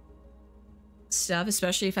stuff,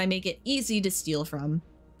 especially if I make it easy to steal from.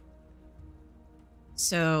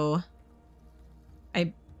 So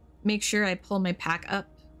I make sure I pull my pack up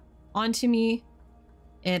onto me,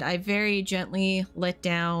 and I very gently let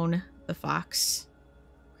down the fox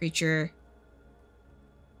creature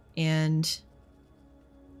and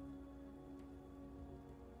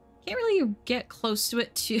can't really get close to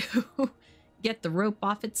it to get the rope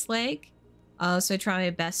off its leg. So I try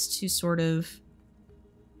my best to sort of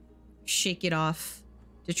shake it off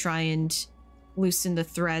to try and loosen the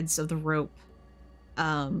threads of the rope,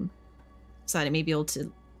 so that it may be able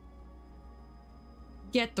to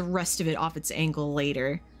get the rest of it off its ankle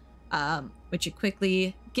later, which it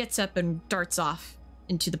quickly gets up and darts off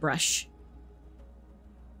into the brush.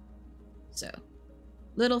 So,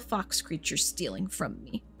 little fox creature stealing from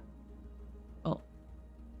me. Oh,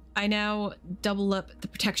 I now double up the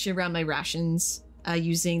protection around my rations,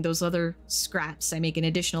 using those other scraps. I make an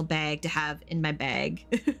additional bag to have in my bag.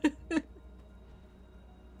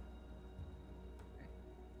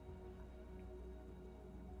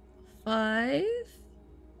 5.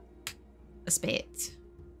 A spade.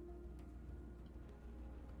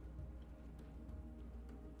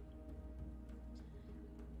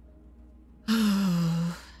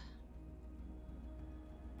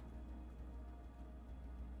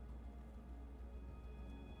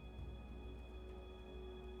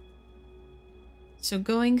 So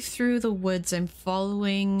going through the woods, I'm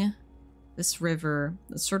following this river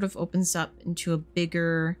that sort of opens up into a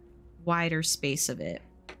bigger, wider space of it.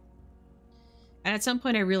 And at some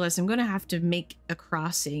point I realized I'm going to have to make a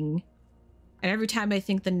crossing. And every time I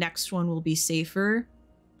think the next one will be safer,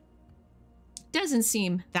 it doesn't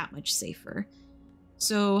seem that much safer.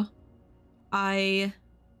 So I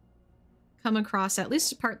come across at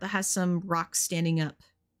least a part that has some rocks standing up.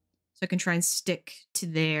 So I can try and stick to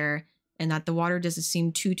there and that the water doesn't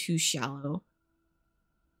seem too shallow.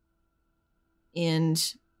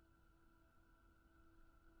 And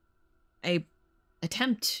I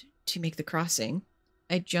attempt to make the crossing.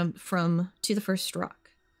 I jump to the first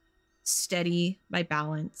rock, steady my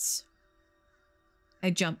balance.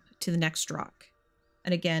 I jump to the next rock,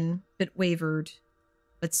 and again, bit wavered,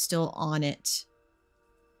 but still on it.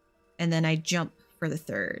 And then I jump for the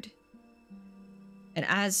third. And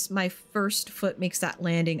as my first foot makes that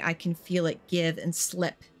landing, I can feel it give and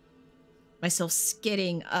slip, myself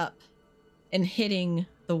skidding up and hitting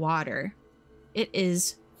the water. It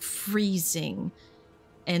is freezing,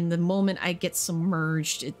 and the moment I get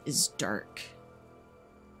submerged, it is dark.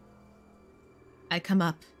 I come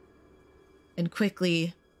up and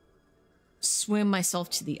quickly swim myself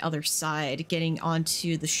to the other side, getting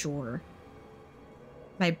onto the shore.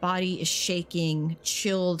 My body is shaking,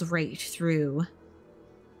 chilled right through.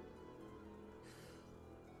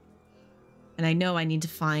 And I know I need to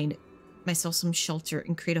find myself some shelter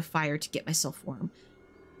and create a fire to get myself warm.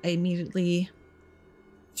 I immediately,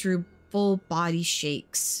 through full body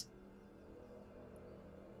shakes,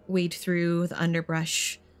 wade through the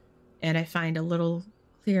underbrush, and I find a little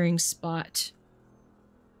clearing spot.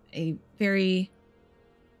 Very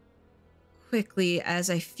quickly,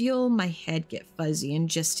 as I feel my head get fuzzy and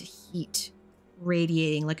just heat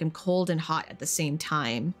radiating, like I'm cold and hot at the same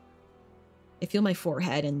time, I feel my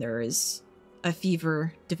forehead, and there is a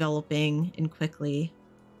fever developing, and quickly.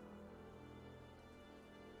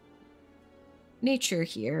 Nature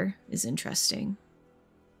here is interesting.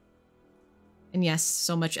 And yes,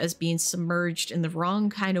 so much as being submerged in the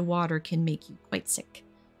wrong kind of water can make you quite sick.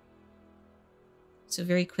 So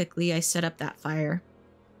very quickly, I set up that fire.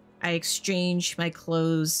 I exchange my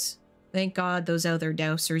clothes. Thank God those other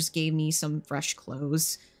dowsers gave me some fresh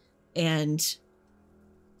clothes. And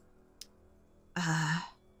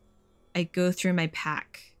I go through my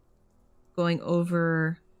pack, going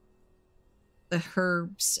over the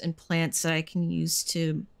herbs and plants that I can use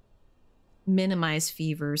to minimize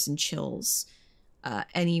fevers and chills.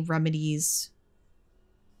 Any remedies,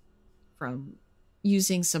 from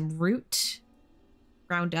using some root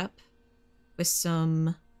ground up with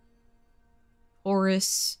some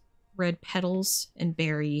orris, red petals, and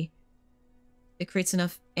berry. It creates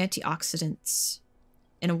enough antioxidants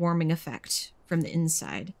and a warming effect from the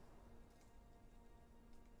inside.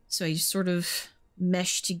 So I just sort of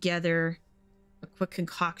mesh together a quick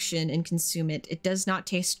concoction and consume it. It does not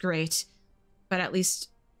taste great, but at least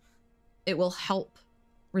it will help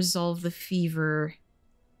resolve the fever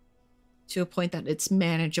to a point that it's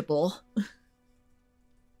manageable.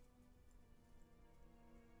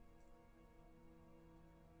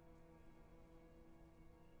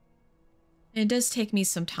 It does take me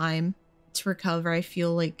some time to recover. I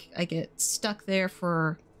feel like I get stuck there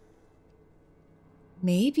for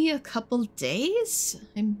maybe a couple days?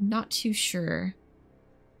 I'm not too sure.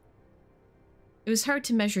 It was hard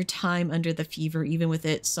to measure time under the fever, even with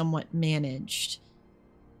it somewhat managed.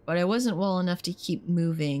 But I wasn't well enough to keep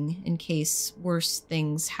moving in case worse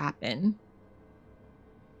things happen.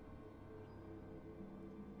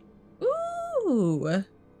 Ooh!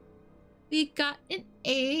 We got an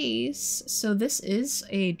ace. So this is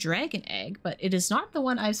a dragon egg, but it is not the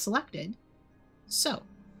one I've selected. So,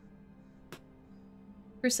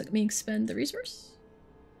 first let me expend the resource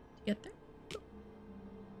to get there.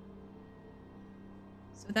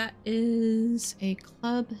 So that is a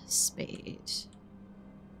club spade.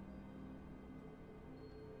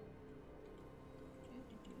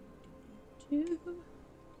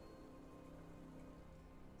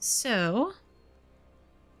 So,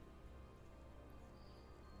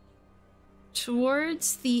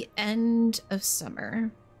 towards the end of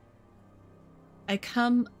summer, I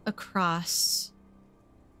come across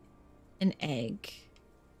an egg.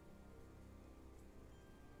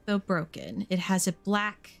 Though broken, it has a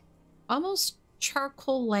black, almost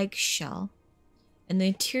charcoal-like shell, and the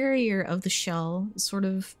interior of the shell is sort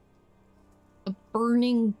of a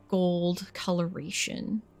burning gold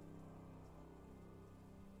coloration.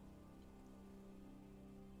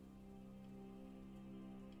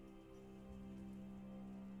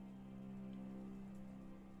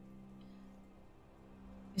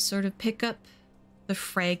 I sort of pick up the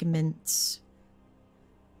fragments,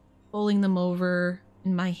 pulling them over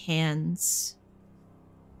in my hands,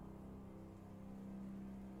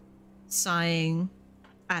 sighing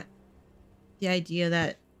at the idea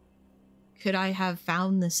that could I have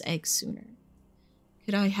found this egg sooner?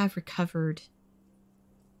 Could I have recovered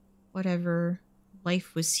whatever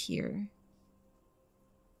life was here?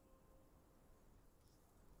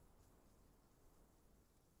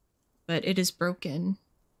 But it is broken,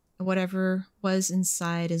 whatever was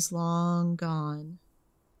inside is long gone.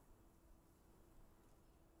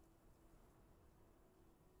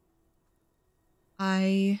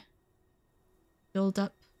 I build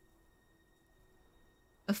up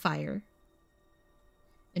a fire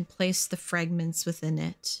and place the fragments within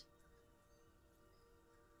it,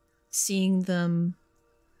 seeing them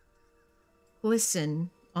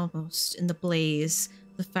glisten almost in the blaze,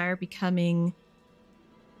 the fire becoming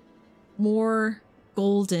more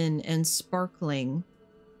golden and sparkling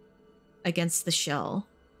against the shell.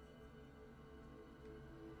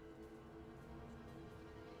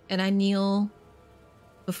 And I kneel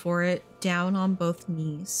before it, down on both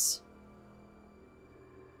knees.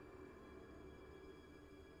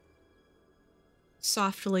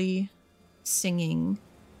 Softly singing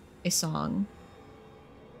a song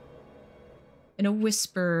in a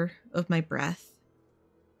whisper of my breath.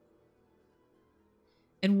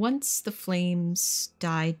 And once the flames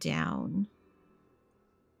die down,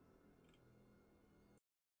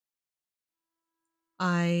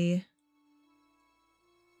 I,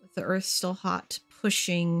 with the earth still hot,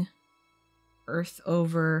 pushing earth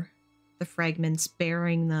over the fragments,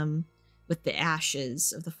 burying them with the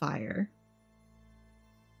ashes of the fire.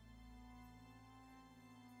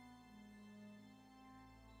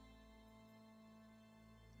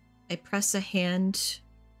 I press a hand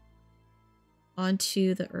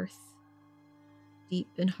onto the earth, deep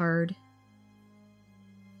and hard,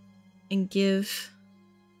 and give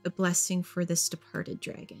a blessing for this departed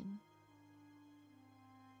dragon,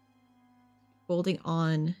 holding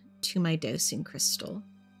on to my dowsing crystal.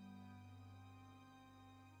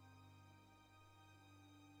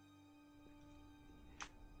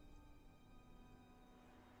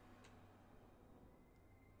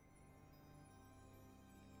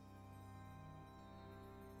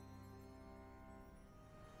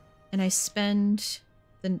 And I spend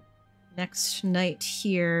the next night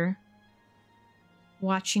here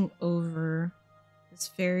watching over this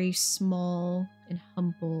very small and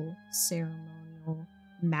humble ceremonial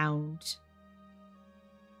mound.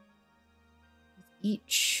 With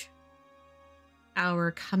each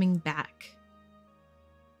hour coming back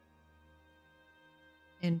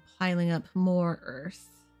and piling up more earth,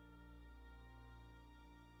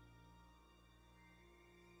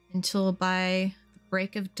 until by the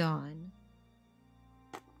break of dawn,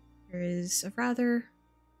 there is a rather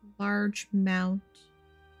large mount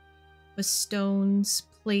with stones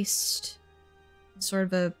placed in sort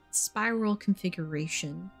of a spiral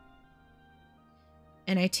configuration.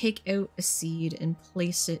 And I take out a seed and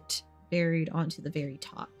place it buried onto the very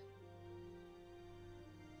top.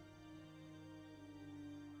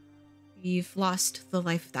 We've lost the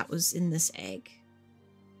life that was in this egg,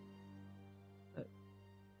 but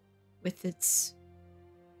with its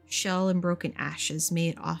shell and broken ashes, may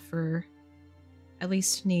it offer at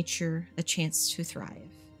least nature a chance to thrive.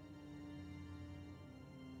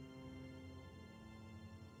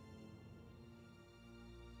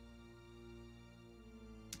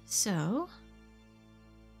 So,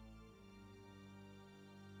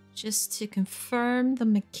 just to confirm the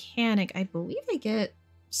mechanic, I believe I get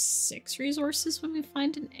 6 resources when we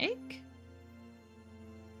find an egg.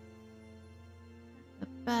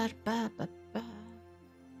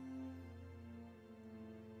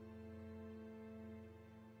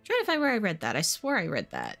 Trying to find where I read that. I swore I read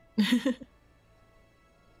that.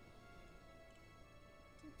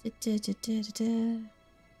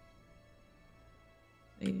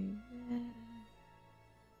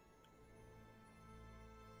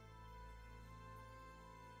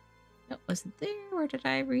 Nope, wasn't there. Where did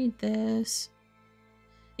I read this?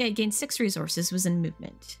 Yeah, I gained 6 resources, was in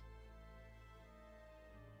movement.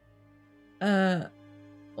 1,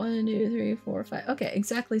 2, 3, 4, 5. Okay,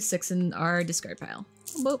 exactly 6 in our discard pile.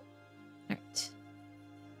 Whoop. Alright.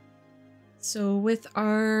 So with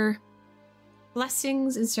our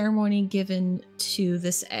blessings and ceremony given to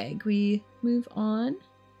this egg, we move on.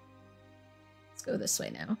 Let's go this way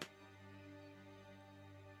now.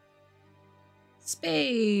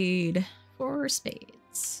 Spade. 4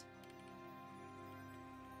 spades.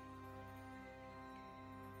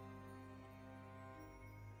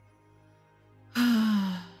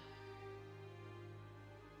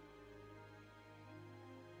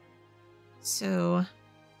 So,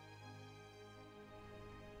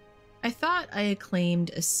 I thought I had claimed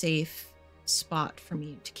a safe spot for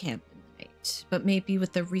me to camp in the night, but maybe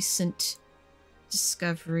with the recent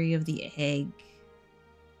discovery of the egg,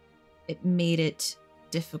 it made it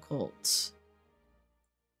difficult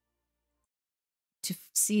to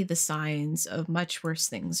see the signs of much worse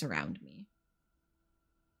things around me.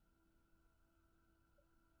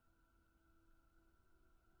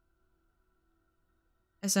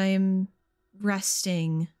 as I am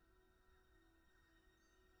resting,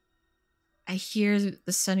 I hear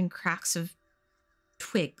the sudden cracks of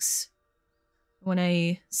twigs. When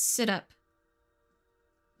I sit up,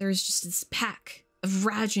 there's just this pack of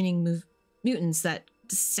rationing mutants that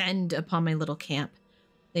descend upon my little camp.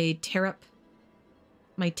 They tear up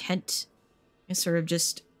my tent and sort of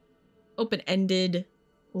just open-ended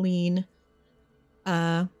lean.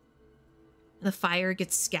 The fire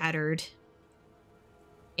gets scattered,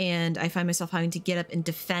 and I find myself having to get up and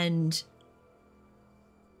defend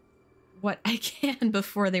what I can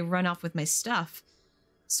before they run off with my stuff.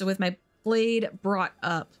 So with my blade brought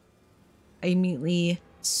up, I immediately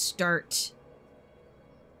start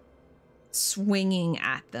swinging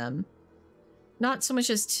at them. Not so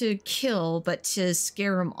much as to kill, but to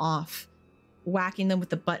scare them off. Whacking them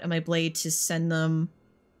with the butt of my blade to send them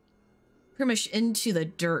pretty much into the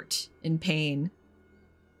dirt in pain.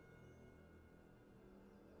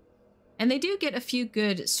 And they do get a few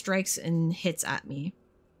good strikes and hits at me,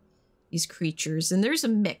 these creatures. And there's a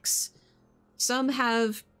mix. Some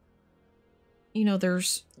have, you know,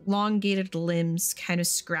 there's elongated limbs, kind of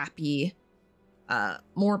scrappy,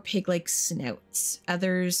 more pig-like snouts.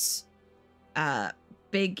 Others,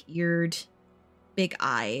 big-eared,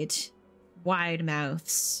 big-eyed, wide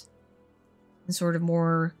mouths, and sort of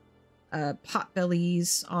more pot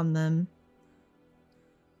bellies on them.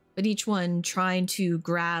 But each one trying to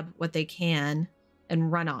grab what they can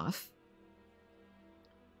and run off.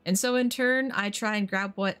 And so in turn, I try and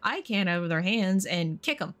grab what I can out of their hands and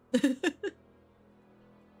kick them.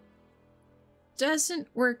 Doesn't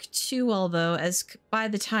work too well though, as by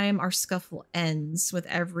the time our scuffle ends with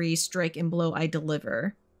every strike and blow I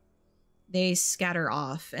deliver, they scatter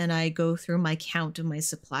off, and I go through my count of my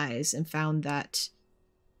supplies and found that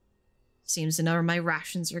seems a number of my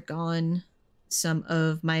rations are gone. Some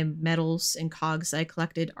of my metals and cogs I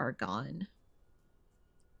collected are gone.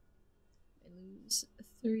 I lose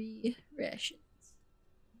 3 rations.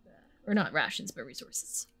 Or not rations, but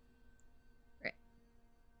resources. Right.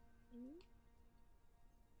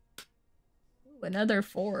 Ooh, another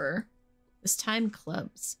 4. This time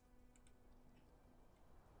clubs.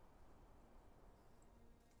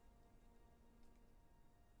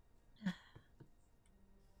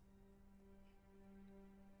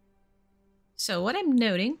 So what I'm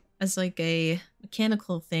noting as like a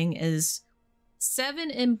mechanical thing is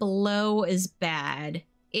 7 and below is bad.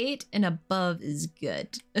 8 and above is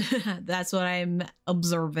good. That's what I'm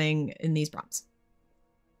observing in these prompts.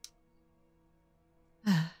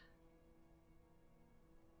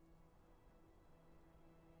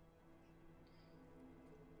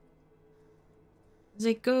 As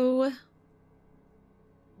I go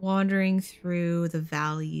wandering through the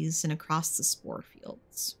valleys and across the spore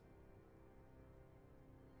fields,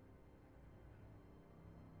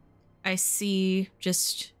 I see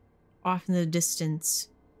just off in the distance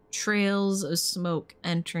trails of smoke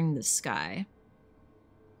entering the sky.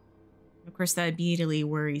 Of course, that immediately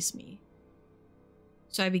worries me.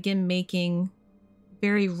 So I begin making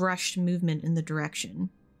very rushed movement in the direction.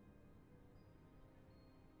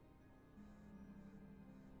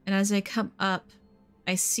 And as I come up,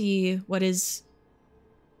 I see what is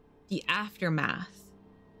the aftermath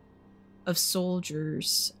of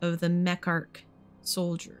soldiers, of the Mecharch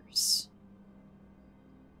soldiers,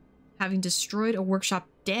 having destroyed a workshop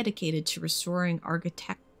dedicated to restoring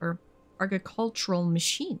agricultural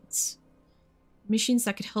machines. Machines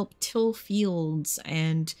that could help till fields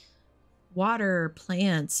and water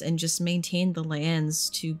plants and just maintain the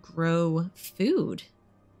lands to grow food.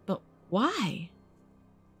 But why?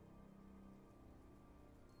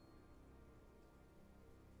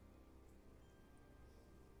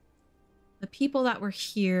 The people that were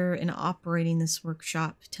here and operating this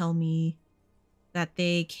workshop tell me that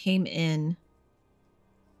they came in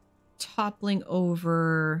toppling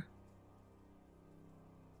over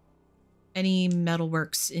any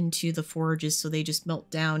metalworks into the forges so they just melt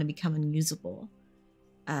down and become unusable.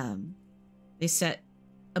 They set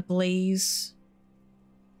ablaze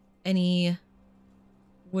any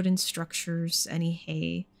wooden structures, any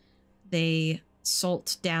hay. They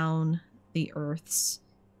salt down the earths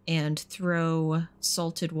and throw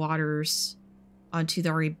salted waters onto the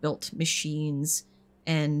already built machines,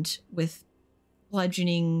 and with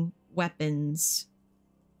bludgeoning weapons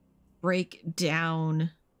break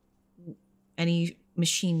down any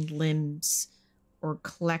machine limbs or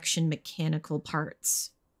collection mechanical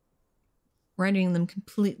parts, rendering them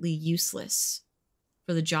completely useless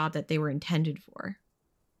for the job that they were intended for.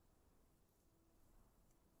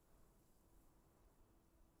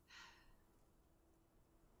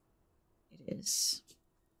 It is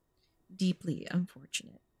deeply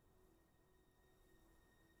unfortunate,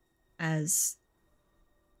 as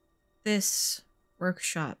this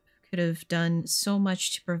workshop could have done so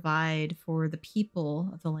much to provide for the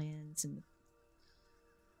people of the lands,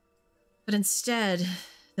 but instead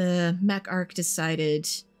the mech arc decided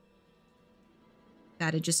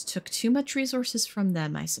that it just took too much resources from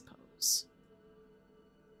them, I suppose.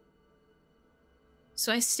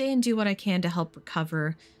 So I stay and do what I can to help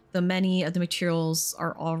recover, though many of the materials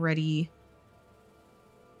are already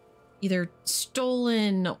either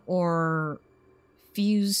stolen or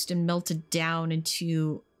fused and melted down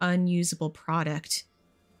into unusable product,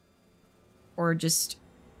 or just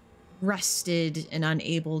rusted and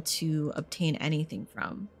unable to obtain anything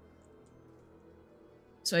from.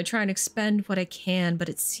 So I try and expend what I can, but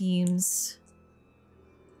it seems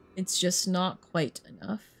it's just not quite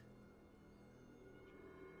enough.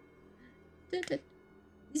 This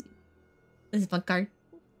is my card.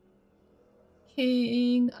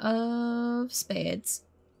 King of Spades.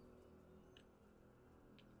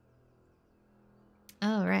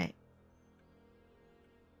 All right.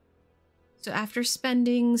 So after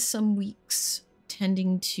spending some weeks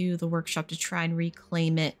tending to the workshop to try and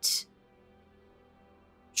reclaim it,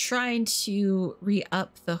 trying to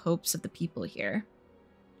re-up the hopes of the people here,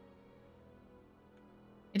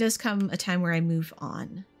 it does come a time where I move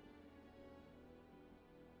on.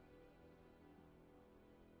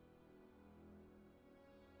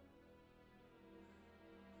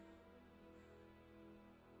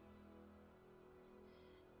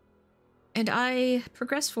 And I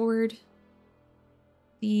progress forward,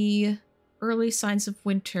 the early signs of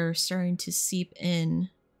winter starting to seep in.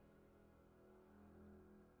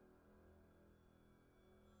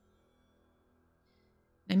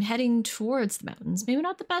 I'm heading towards the mountains. Maybe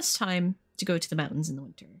not the best time to go to the mountains in the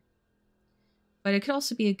winter, but it could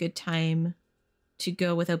also be a good time to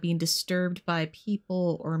go without being disturbed by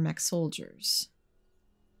people or mech soldiers.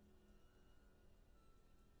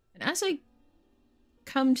 And as I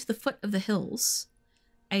come to the foot of the hills,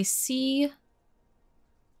 I see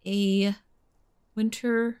a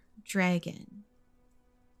winter dragon.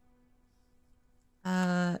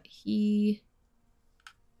 He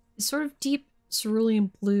is sort of deep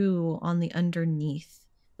cerulean blue on the underneath,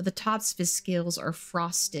 but the tops of his scales are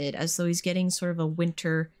frosted as though he's getting sort of a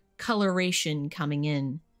winter coloration coming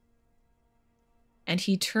in. And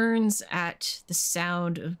he turns at the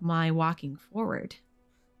sound of my walking forward.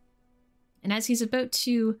 And as he's about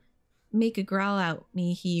to make a growl at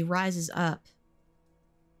me, he rises up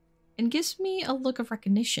and gives me a look of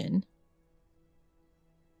recognition.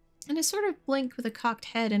 And I sort of blink with a cocked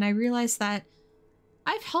head, and I realize that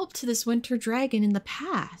I've helped this winter dragon in the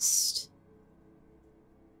past.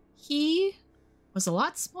 He was a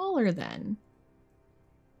lot smaller then.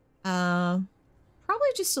 Probably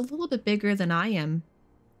just a little bit bigger than I am.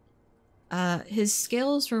 His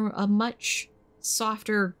scales were a much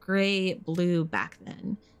softer gray blue back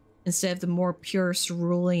then, instead of the more pure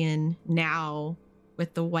cerulean now,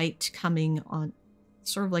 with the white coming on,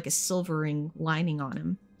 sort of like a silvering lining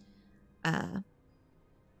on him.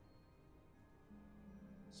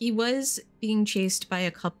 He was being chased by a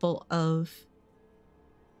couple of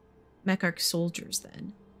Mecharch soldiers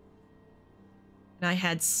then. And I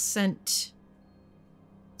had sent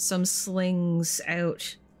some slings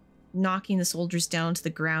out, knocking the soldiers down to the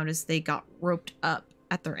ground as they got roped up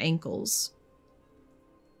at their ankles.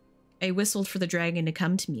 I whistled for the dragon to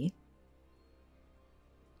come to me,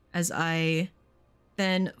 as I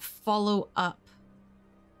then follow up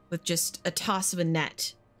with just a toss of a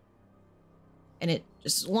net, and it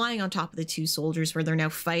just lying on top of the two soldiers where they're now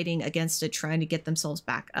fighting against it, trying to get themselves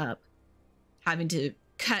back up, having to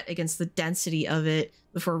cut against the density of it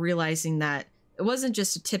before realizing that it wasn't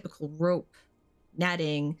just a typical rope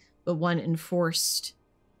netting, but one enforced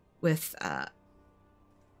with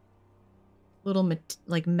little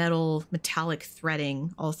metal metallic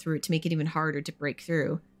threading all through it to make it even harder to break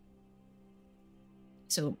through.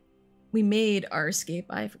 So we made our escape.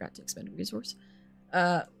 I forgot to expend a resource.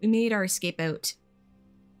 We made our escape out,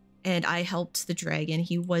 and I helped the dragon.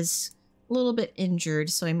 He was a little bit injured,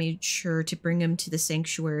 so I made sure to bring him to the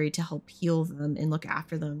sanctuary to help heal them and look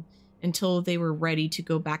after them until they were ready to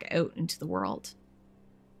go back out into the world.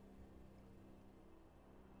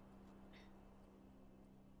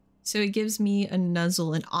 So it gives me a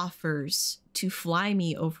nuzzle and offers to fly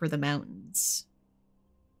me over the mountains,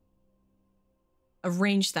 a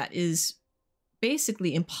range that is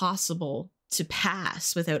basically impossible to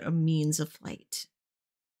pass without a means of flight.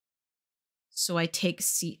 So I take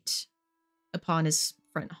seat upon his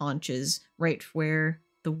front haunches, right where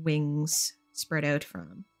the wings spread out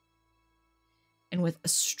from. and with a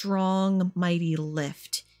strong, mighty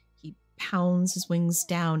lift, he pounds his wings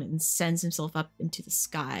down and sends himself up into the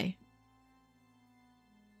sky.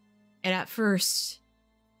 And at first,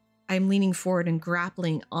 I'm leaning forward and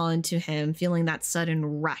grappling onto him, feeling that sudden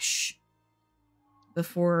rush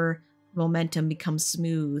before momentum becomes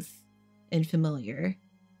smooth and familiar.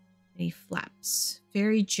 And he flaps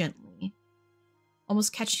very gently,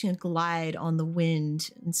 almost catching a glide on the wind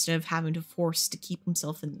instead of having to force to keep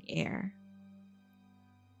himself in the air.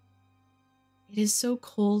 It is so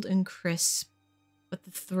cold and crisp, but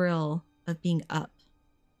the thrill of being up.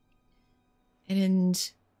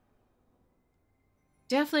 And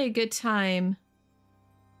definitely a good time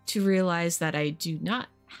to realize that I do not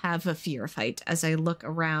have a fear of height as I look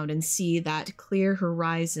around and see that clear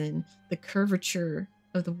horizon, the curvature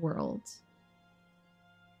of the world.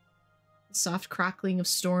 The soft crackling of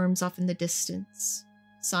storms off in the distance,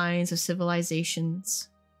 signs of civilizations,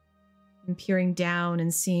 and peering down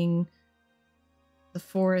and seeing the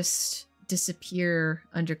forest disappear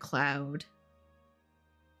under cloud.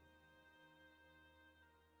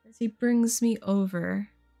 As he brings me over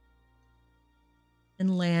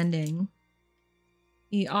and landing,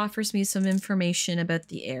 he offers me some information about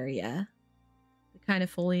the area, the kind of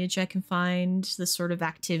foliage I can find, the sort of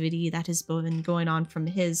activity that has been going on from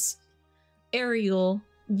his aerial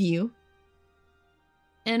view,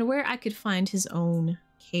 and where I could find his own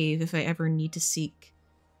cave if I ever need to seek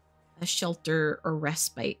a shelter or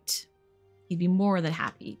respite. He'd be more than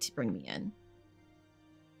happy to bring me in.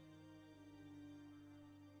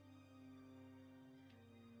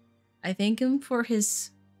 I thank him for his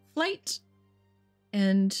flight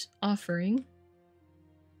and offering,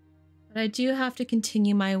 but I do have to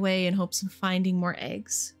continue my way in hopes of finding more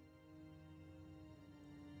eggs.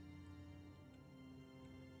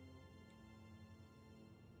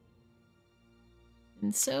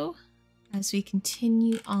 And so, as we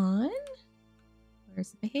continue on, where's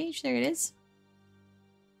the page? There it is.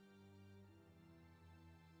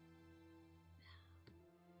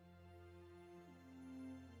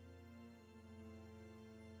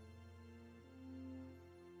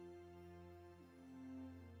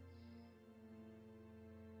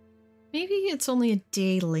 Maybe it's only a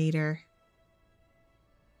day later.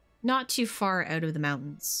 Not too far out of the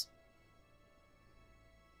mountains.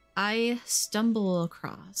 I stumble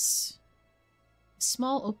across a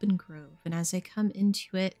small open grove, and as I come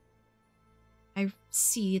into it, I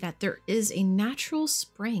see that there is a natural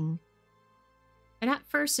spring. And at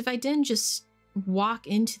first, if I didn't just walk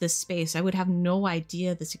into this space, I would have no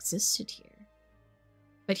idea this existed here.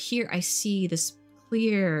 But here I see this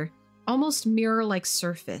clear, almost mirror-like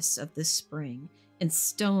surface of this spring, and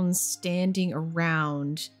stones standing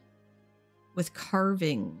around with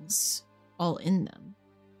carvings all in them.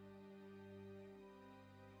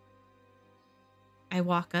 I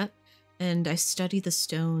walk up and I study the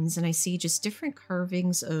stones, and I see just different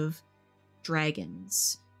carvings of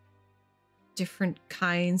dragons, different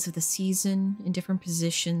kinds of the season in different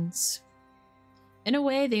positions. In a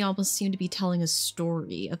way, they almost seem to be telling a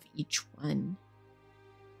story of each one.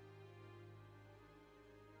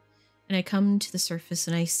 And I come to the surface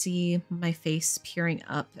and I see my face peering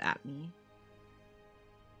up at me.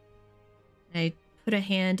 I put a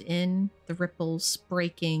hand in, the ripples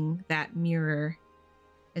breaking that mirror,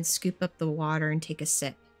 and scoop up the water and take a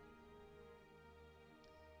sip.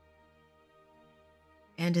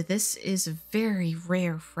 And this is very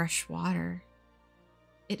rare fresh water.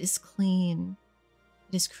 It is clean.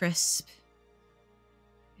 It is crisp.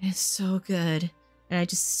 It is so good. And I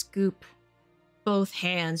just scoop both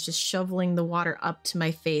hands, just shoveling the water up to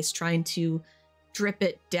my face, trying to drip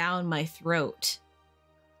it down my throat.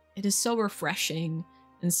 It is so refreshing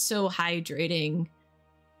and so hydrating.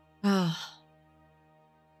 Ah.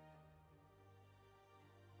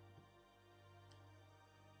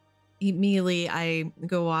 Immediately, I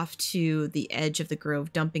go off to the edge of the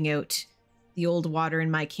grove, dumping out the old water in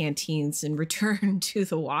my canteens and return to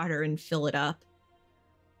the water and fill it up.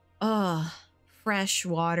 Fresh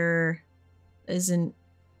water isn't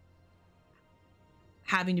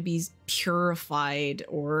having to be purified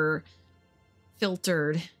or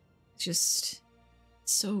filtered. It's just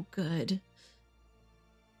so good.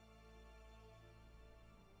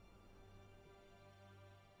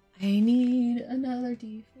 I need another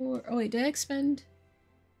D4. Oh wait, did I expend?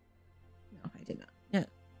 No, I did not.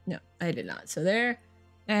 No, I did not. So there.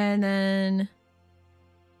 And then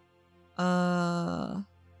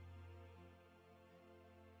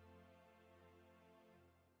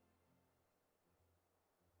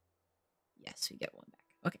yes, we get one back.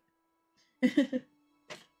 Okay.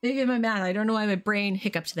 Maybe my math. I don't know why my brain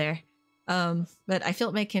hiccuped there. But I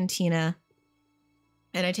filled my cantina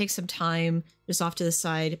And I take some time just off to the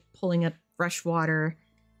side, pulling up fresh water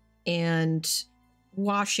and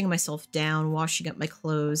washing myself down, washing up my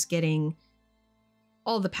clothes, getting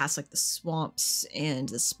all the past, like the swamps and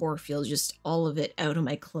the spore fields, just all of it out of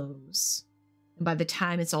my clothes. And by the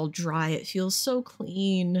time it's all dry, it feels so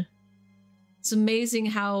clean. It's amazing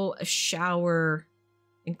how a shower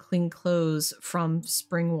and clean clothes from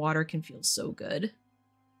spring water can feel so good.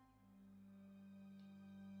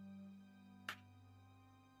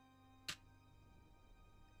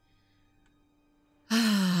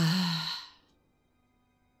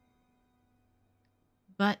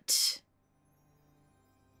 But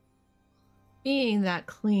being that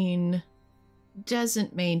clean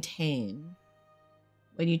doesn't maintain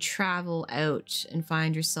when you travel out and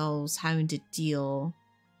find yourselves having to deal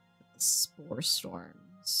with the spore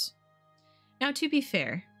storms. Now, to be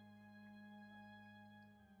fair,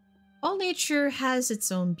 all nature has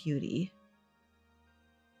its own beauty.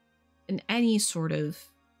 In any sort of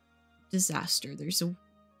disaster, there's an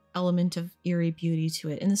element of eerie beauty to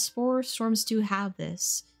it, and the spore storms do have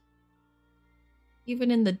this,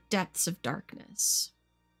 even in the depths of darkness.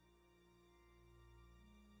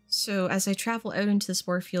 So as I travel out into the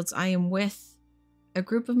spore fields, I am with a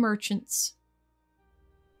group of merchants,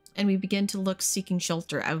 and we begin to look seeking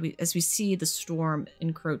shelter as we see the storm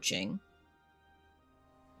encroaching.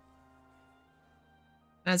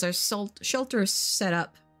 As our shelter is set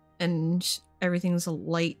up and everything's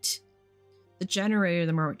alight, the generator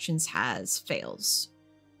the merchants has fails,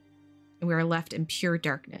 and we are left in pure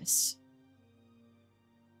darkness.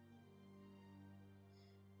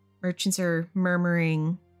 Merchants are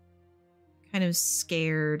murmuring, kind of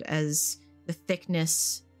scared as the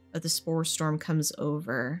thickness of the spore storm comes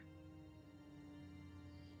over.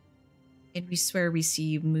 And we swear we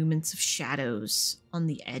see movements of shadows on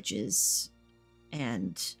the edges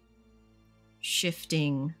and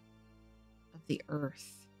shifting of the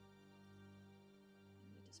earth.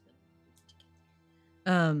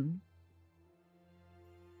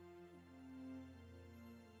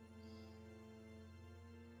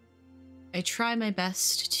 I try my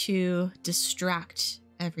best to distract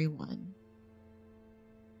everyone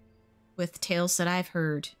with tales that I've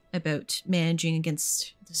heard about managing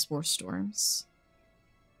against the spore storms.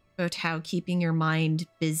 About how keeping your mind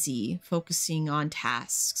busy, focusing on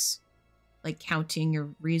tasks, like counting your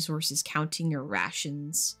resources, counting your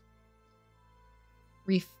rations,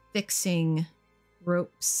 refixing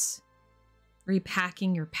ropes,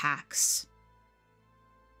 repacking your packs.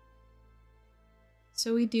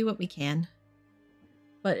 So we do what we can.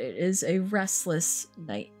 But it is a restless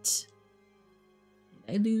night.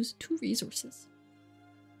 I lose 2 resources.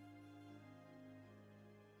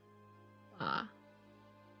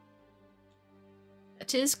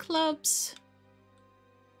 That is clubs.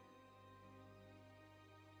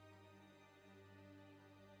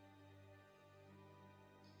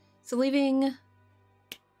 So leaving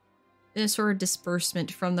a sort of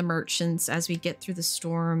disbursement from the merchants as we get through the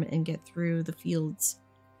storm and get through the fields,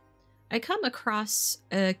 I come across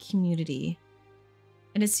a community,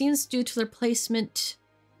 and it seems due to their placement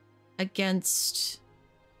against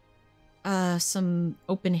some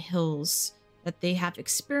open hills that they have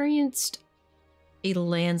experienced a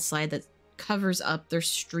landslide that covers up their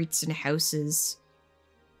streets and houses.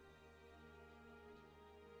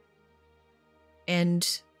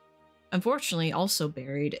 And unfortunately also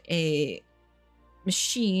buried a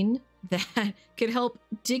machine that could help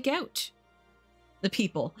dig out the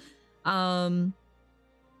people. As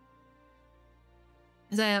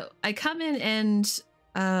I come in and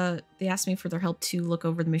they asked me for their help to look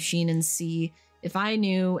over the machine and see if I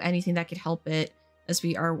knew anything that could help it, as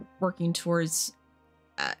we are working towards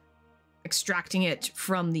extracting it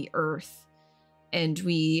from the earth. And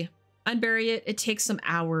we unbury it. It takes some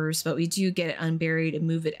hours, but we do get it unburied and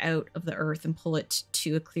move it out of the earth and pull it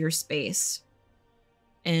to a clear space.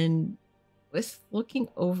 And with looking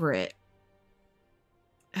over it,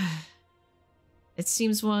 it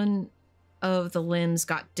seems one of the limbs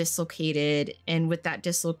got dislocated, and with that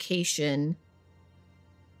dislocation,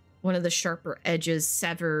 one of the sharper edges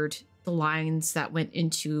severed the lines that went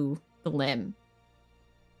into the limb.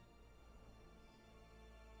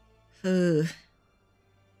 And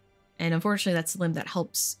unfortunately, that's the limb that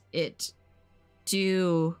helps it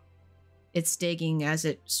do its digging as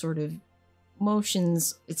it sort of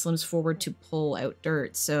motions its limbs forward to pull out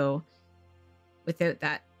dirt. So without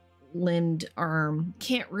that limbed arm,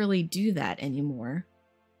 can't really do that anymore.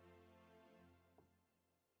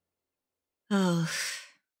 Oh.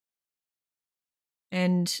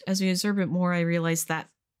 And as we observe it more, I realize that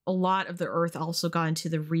a lot of the earth also got into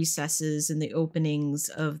the recesses and the openings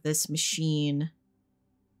of this machine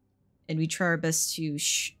and we try our best to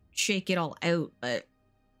shake it all out, but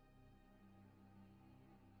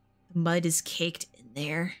the mud is caked in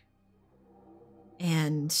there.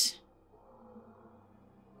 And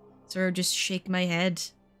sort of just shake my head.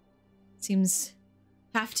 Seems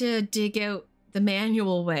have to dig out the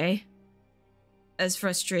manual way, as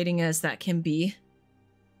frustrating as that can be.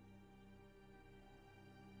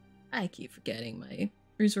 I keep forgetting my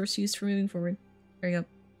resource use for moving forward. There you go.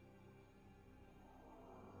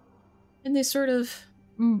 And they sort of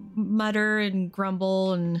mutter and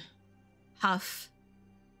grumble and huff,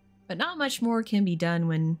 but not much more can be done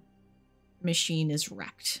when the machine is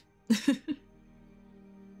wrecked. So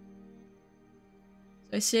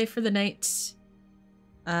I stay for the night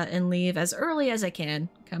and leave as early as I can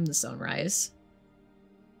come the sunrise.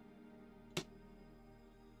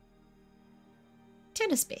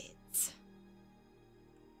 Ten of spades.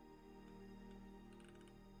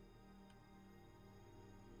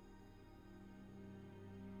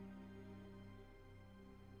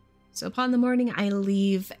 So upon the morning, I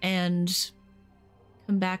leave and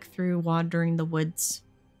come back through wandering the woods,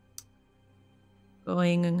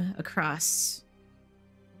 going across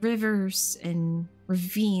rivers and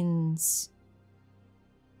ravines.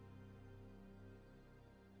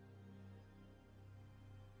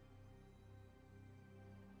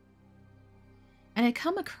 And I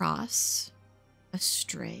come across a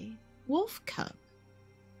stray wolf cub,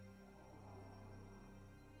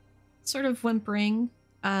 sort of whimpering,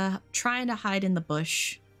 trying to hide in the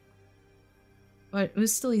bush, but it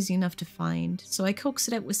was still easy enough to find, so I coaxed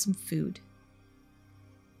it out with some food.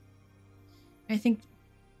 I think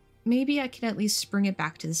maybe I can at least bring it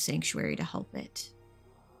back to the sanctuary to help it,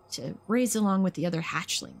 to raise along with the other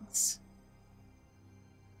hatchlings.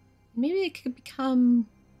 Maybe it could become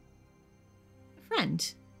a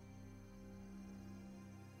friend.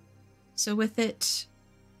 So with it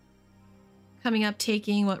coming up,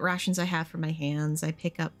 taking what rations I have from my hands, I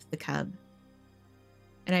pick up the cub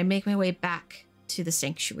and I make my way back to the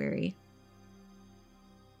sanctuary.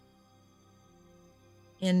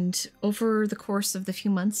 And over the course of the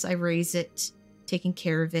few months, I raise it, taking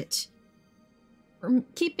care of it,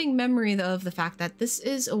 keeping memory of the fact that this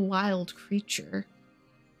is a wild creature.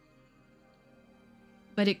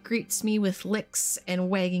 But it greets me with licks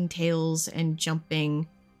and wagging tails and jumping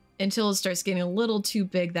until it starts getting a little too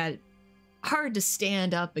big that hard to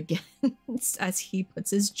stand up against as he puts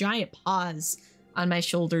his giant paws on my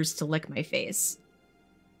shoulders to lick my face.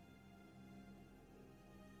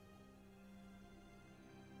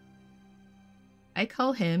 I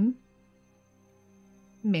call him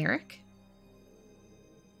Merrick.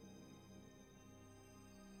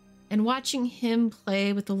 And watching him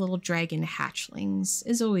play with the little dragon hatchlings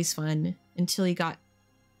is always fun until he got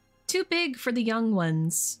too big for the young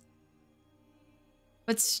ones,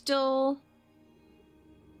 but still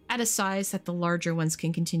at a size that the larger ones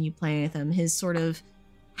can continue playing with him. His sort of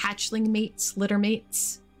hatchling mates, litter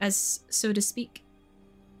mates, as so to speak.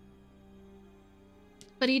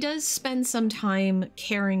 But he does spend some time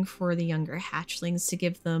caring for the younger hatchlings to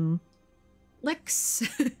give them licks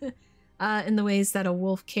in the ways that a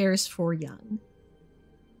wolf cares for young.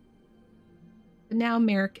 But now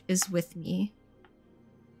Merrick is with me.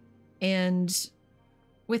 And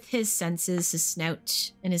with his senses, his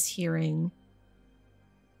snout, and his hearing,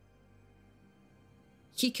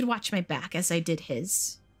 he could watch my back as I did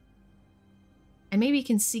his. And maybe he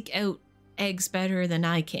can seek out eggs better than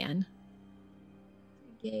I can.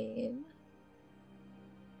 Game.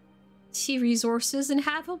 See resources and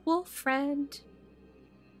have a wolf friend.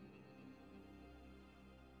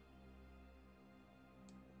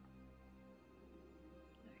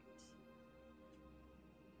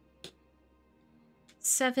 Right.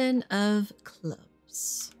 7 of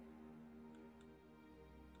clubs.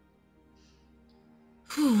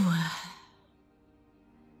 Whew.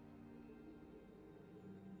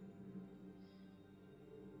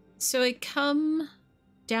 So I come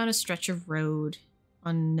down a stretch of road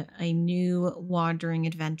on a new wandering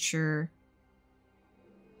adventure,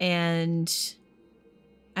 and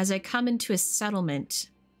as I come into a settlement,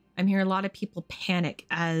 I'm hearing a lot of people panic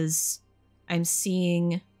as I'm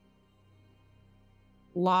seeing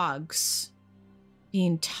logs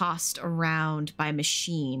being tossed around by a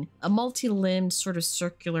machine, a multi-limbed sort of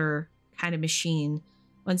circular kind of machine,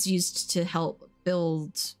 once used to help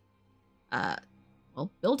build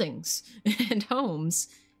buildings and homes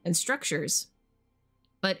and structures.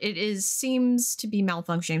 But it seems to be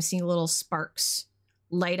malfunctioning. I'm seeing little sparks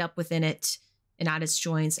light up within it and at its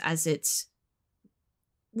joints as it's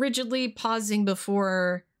rigidly pausing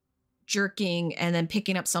before jerking and then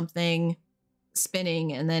picking up something,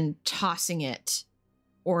 spinning, and then tossing it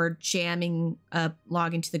or jamming a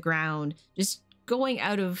log into the ground, just going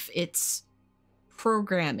out of its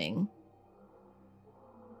programming.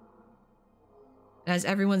 As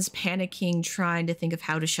everyone's panicking, trying to think of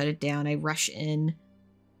how to shut it down, I rush in,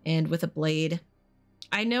 and with a blade,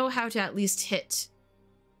 I know how to at least hit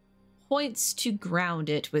points to ground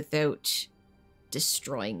it without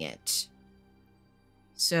destroying it.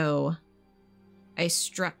 So I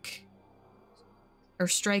strike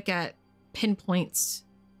at pinpoints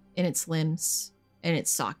in its limbs and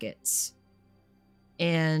its sockets.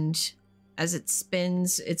 And as it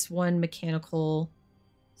spins its one mechanical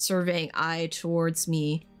surveying eye towards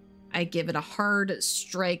me, I give it a hard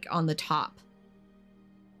strike on the top.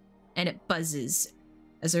 And it buzzes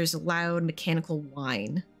as there's a loud mechanical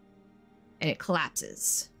whine. And it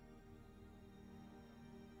collapses.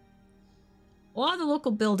 A lot of the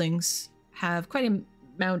local buildings have quite an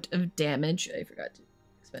amount of damage. I forgot to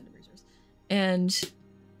expend a resource. And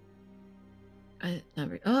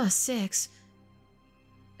 6.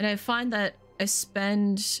 And I find that I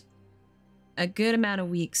spend a good amount of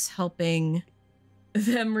weeks helping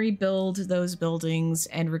them rebuild those buildings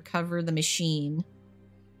and recover the machine.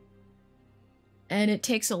 And it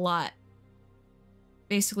takes a lot.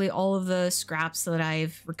 Basically, all of the scraps that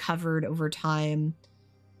I've recovered over time,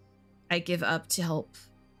 I give up to help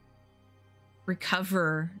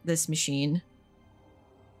recover this machine.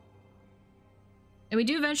 And we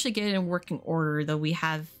do eventually get it in working order, though we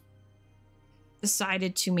have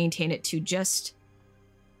decided to maintain it to just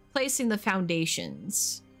placing the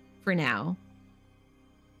foundations for now.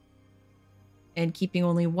 And keeping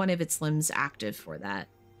only one of its limbs active for that.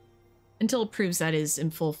 Until it proves that is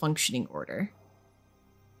in full functioning order.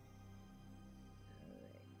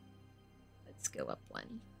 Let's go up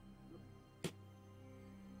one.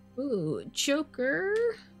 Ooh, Joker.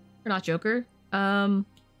 Or not Joker.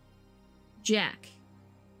 Jack.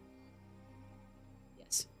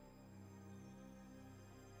 Yes.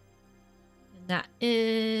 And that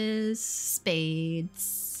is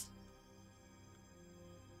spades.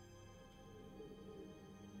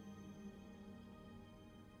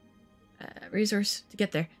 Resource to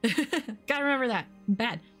get there. Gotta remember that. I'm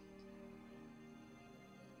bad.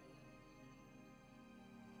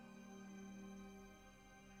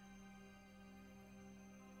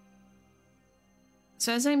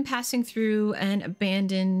 So as I'm passing through an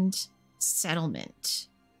abandoned settlement,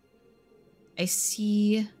 I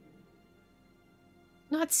hear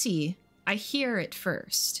it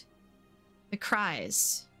first. The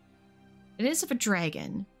cries. It is of a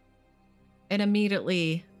dragon. And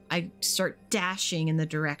immediately I start dashing in the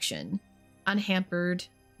direction, unhampered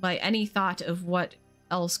by any thought of what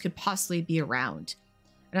else could possibly be around.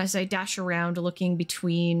 And as I dash around, looking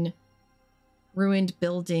between ruined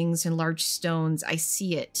buildings and large stones, I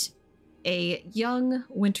see it. A young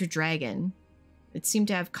winter dragon. It seemed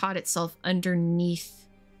to have caught itself underneath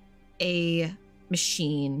a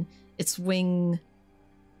machine. Its wing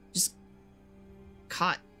just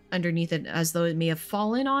caught underneath it as though it may have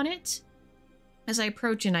fallen on it. As I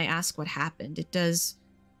approach and I ask what happened, it does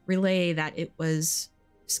relay that it was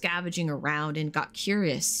scavenging around and got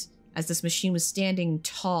curious as this machine was standing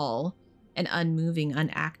tall and unmoving,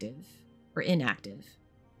 inactive.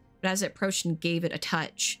 But as it approached and gave it a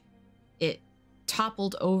touch, it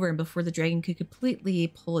toppled over, and before the dragon could completely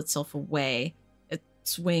pull itself away,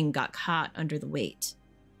 its wing got caught under the weight.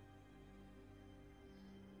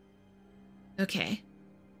 Okay.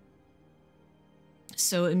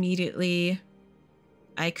 So immediately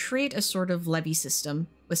I create a sort of levee system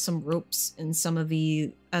with some ropes and some of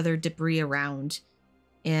the other debris around.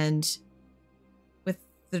 And with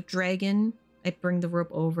the dragon, I bring the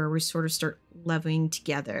rope over. We sort of start leveling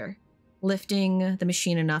together, lifting the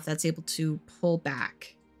machine enough that's able to pull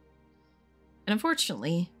back. And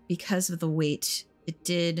unfortunately, because of the weight, it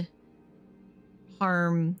did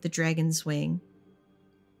harm the dragon's wing.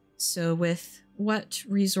 So with what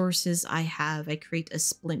resources I have, I create a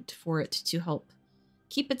splint for it to help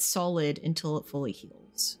keep it solid until it fully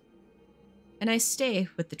heals. And I stay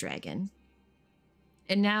with the dragon.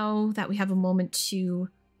 And now that we have a moment to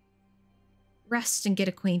rest and get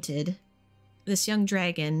acquainted, this young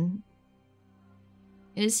dragon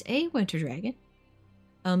is a winter dragon.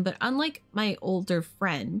 But unlike my older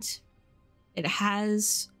friend, it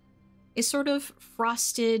has a sort of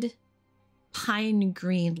frosted pine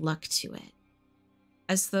green look to it,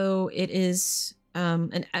 as though it is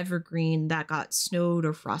an evergreen that got snowed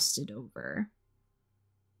or frosted over.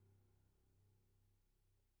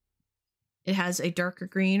 It has a darker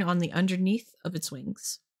green on the underneath of its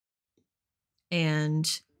wings,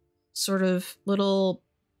 and sort of little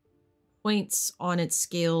points on its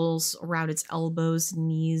scales around its elbows,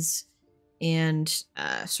 knees, and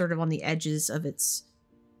sort of on the edges of its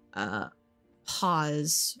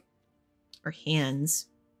paws or hands,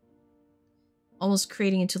 almost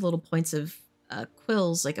creating into little points of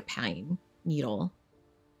quills like a pine needle.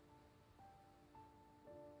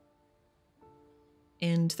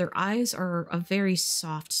 And their eyes are a very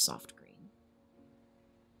soft, soft green.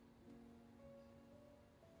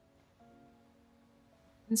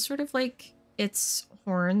 And sort of like its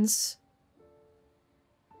horns,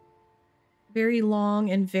 very long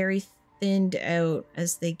and very thinned out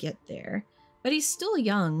as they get there. But he's still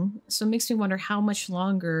young, so it makes me wonder how much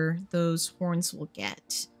longer those horns will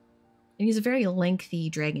get. And he's a very lengthy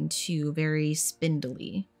dragon too, very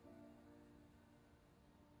spindly.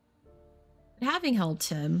 But having helped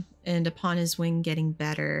him, and upon his wing getting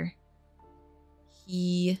better,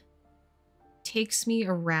 he takes me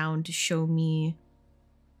around to show me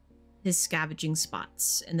his scavenging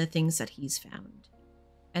spots and the things that he's found.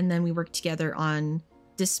 And then we work together on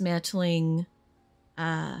dismantling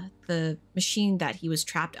the machine that he was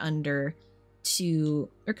trapped under to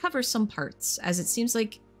recover some parts, as it seems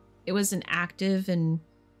like it was inactive and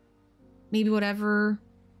maybe whatever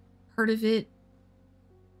part of it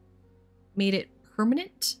made it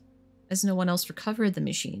permanent, as no one else recovered the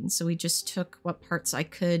machine. So we just took what parts I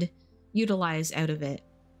could utilize out of it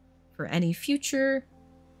for any future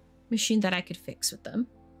machine that I could fix with them.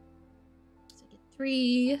 So I get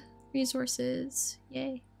 3 resources.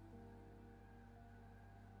 Yay.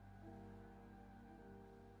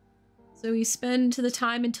 So we spend the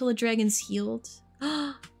time until the dragon's healed.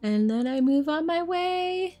 And then I move on my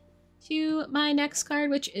way to my next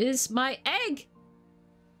card, which is my egg.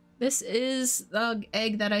 This is the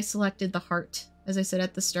egg that I selected, the heart, as I said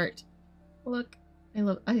at the start. Look,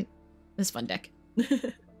 this fun deck.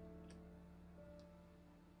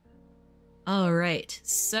 All right,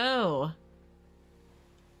 so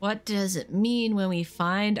what does it mean when we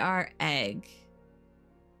find our egg?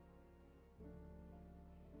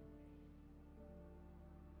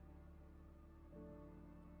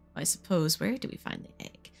 I suppose, where do we find the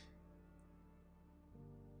egg?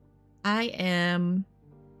 I am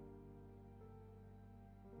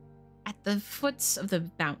at the foots of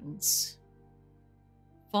the mountains,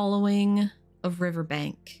 following a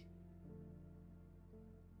riverbank,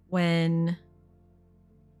 when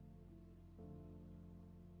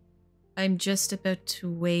I'm just about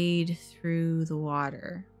to wade through the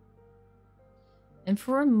water. And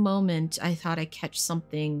for a moment, I thought I'd catch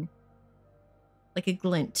something like a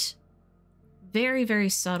glint, very, very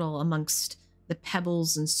subtle amongst the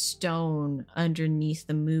pebbles and stone underneath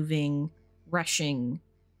the moving, rushing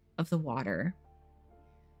of the water.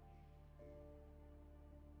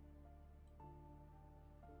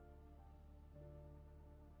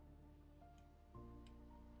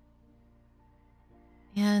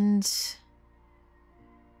 And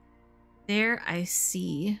there I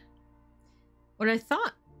see what I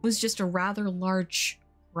thought was just a rather large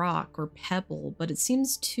rock or pebble, but it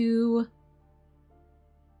seems too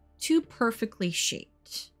perfectly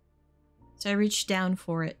shaped. So I reach down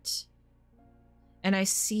for it, and I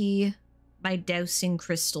see my dowsing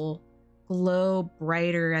crystal glow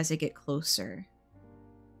brighter as I get closer.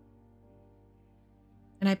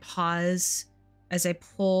 And I pause as I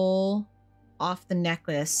pull off the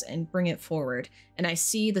necklace and bring it forward, and I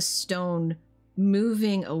see the stone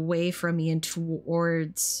moving away from me and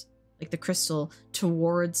towards, like the crystal,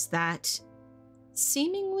 towards that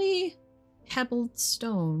seemingly pebbled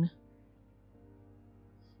stone.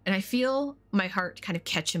 And I feel my heart kind of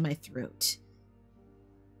catch in my throat.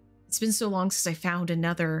 It's been so long since I found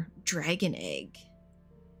another dragon egg.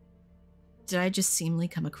 Did I just seemingly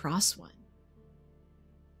come across one?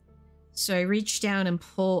 So I reach down and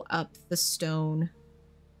pull up the stone,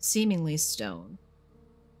 seemingly stone.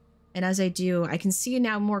 And as I do, I can see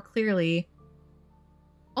now more clearly,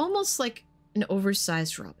 almost like an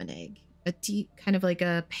oversized robin egg. A deep, kind of like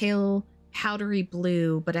a pale, powdery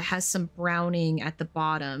blue, but it has some browning at the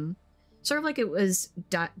bottom. Sort of like it was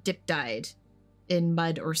dip-dyed in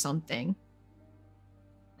mud or something.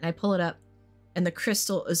 And I pull it up, and the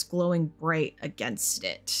crystal is glowing bright against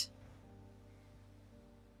it.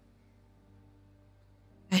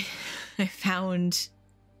 I found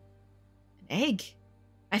an egg.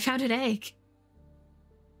 I found an egg.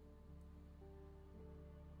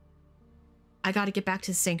 I gotta get back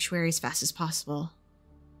to the sanctuary as fast as possible.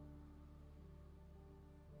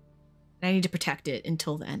 I need to protect it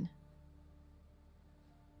until then.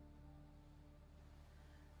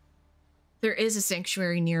 There is a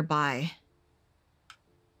sanctuary nearby.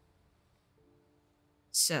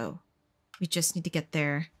 So, we just need to get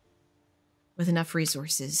there with enough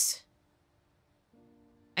resources.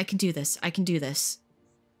 I can do this. I can do this.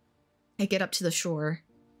 I get up to the shore.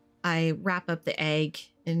 I wrap up the egg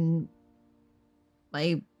in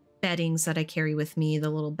my beddings that I carry with me, the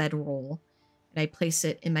little bedroll, and I place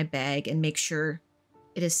it in my bag and make sure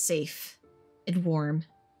it is safe and warm.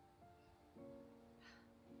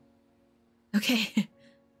 Okay.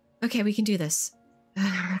 Okay, we can do this.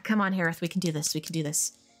 Come on, Harith, we can do this. We can do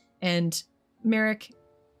this. And Merrick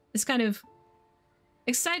is kind of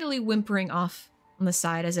excitedly whimpering off on the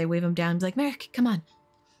side as I wave him down. Be like, Merrick, come on.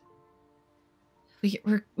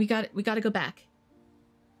 We got to go back.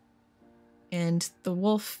 And the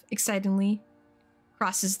wolf excitedly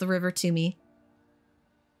crosses the river to me.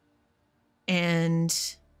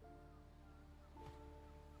 And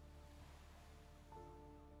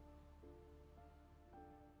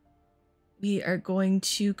we are going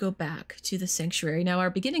to go back to the sanctuary. Now, our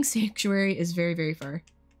beginning sanctuary is very, very far.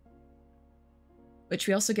 Which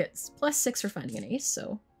we also get +6 for finding an ace,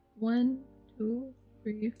 so 1, 2,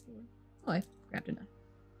 3, 4. Oh, I grabbed enough.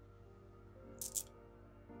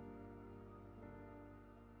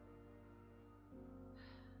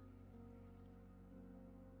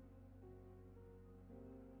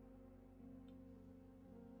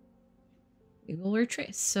 We will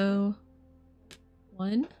retrace. So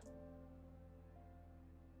 1,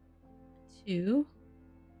 2,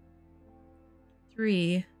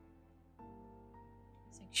 3.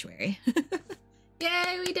 Sanctuary.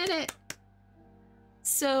 Yay, we did it!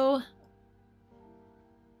 So,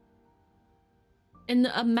 in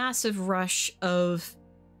a massive rush of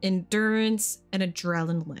endurance and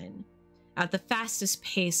adrenaline, at the fastest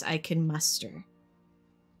pace I can muster,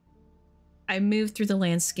 I move through the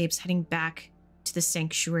landscapes heading back to the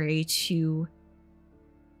sanctuary to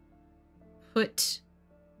put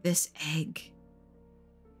this egg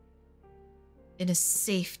in a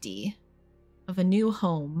safety of a new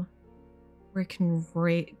home where it can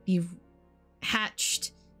be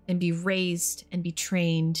hatched and be raised and be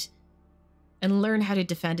trained and learn how to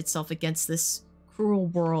defend itself against this cruel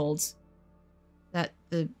world that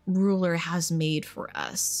the ruler has made for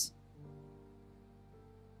us.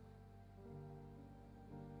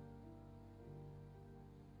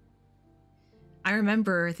 I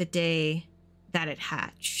remember the day that it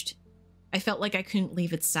hatched. I felt like I couldn't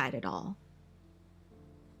leave its side at all.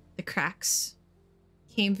 The cracks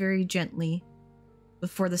came very gently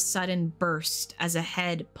before the sudden burst as a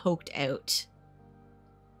head poked out.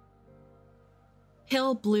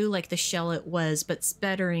 Pale blue like the shell it was, but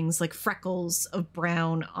spatterings like freckles of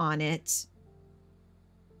brown on it.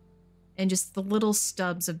 And just the little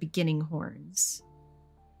stubs of beginning horns.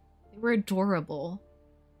 They were adorable.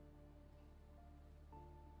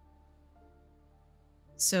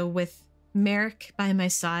 So with Merrick by my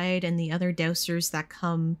side and the other Dowsers that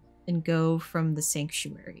come and go from the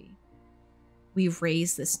sanctuary, we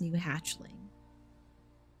raise this new hatchling.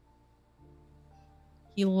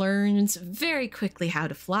 He learns very quickly how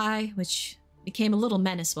to fly, which became a little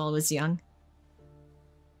menace while I was young.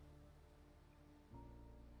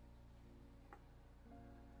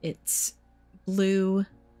 It's blue,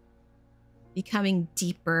 becoming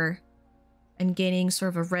deeper, and gaining sort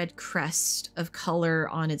of a red crest of color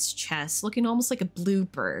on its chest, looking almost like a blue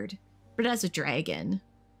bird, but as a dragon.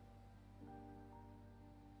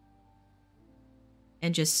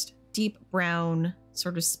 And just deep brown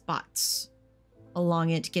sort of spots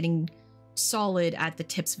along it, getting solid at the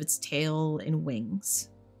tips of its tail and wings.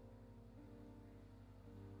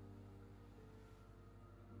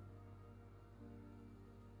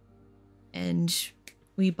 And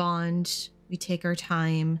we bond, we take our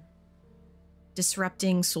time,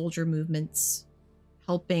 disrupting soldier movements,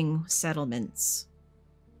 helping settlements,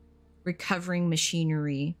 recovering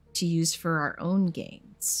machinery to use for our own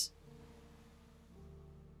gains.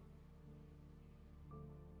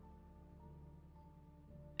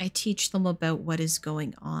 I teach them about what is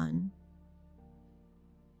going on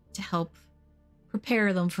to help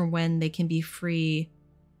prepare them for when they can be free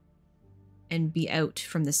and be out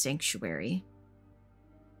from the sanctuary.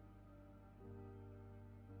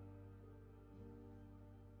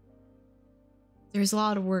 There's a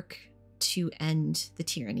lot of work to end the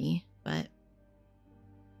tyranny, but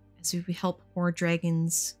as we help more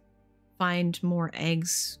dragons find more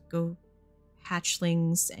eggs, go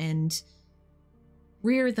hatchlings, and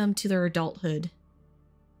rear them to their adulthood,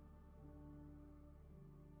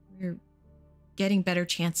 we're getting better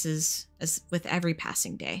chances as with every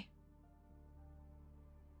passing day.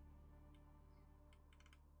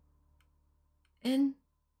 And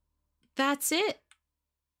that's it.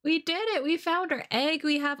 We did it. We found our egg.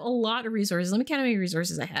 We have a lot of resources. Let me count how many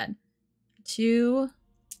resources I had. 2,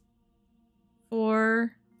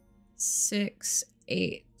 4, 6,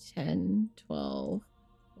 8, 10, 12,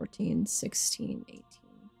 14, 16, 18.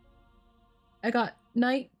 I got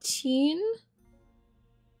 19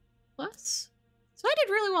 plus. So I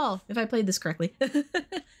did really well if I played this correctly.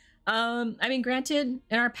 I mean, granted,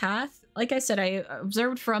 in our path, like I said, I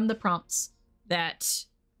observed from the prompts that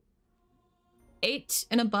 8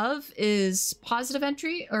 and above is positive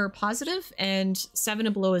entry or positive, and 7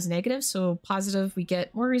 and below is negative. So positive, we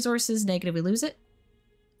get more resources, negative, we lose it.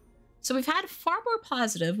 So we've had far more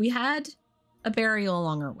positive. We had a burial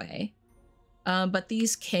along our way. But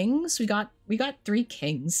these kings, we got 3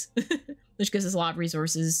 kings, which gives us a lot of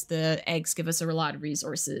resources. The eggs give us a lot of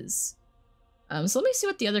resources. So let me see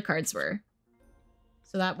what the other cards were.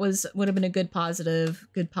 So that would have been a good positive,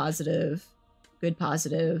 good positive, good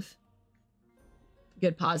positive,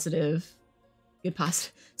 good positive, good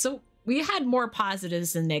positive. So we had more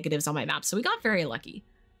positives than negatives on my map. So we got very lucky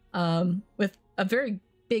with a very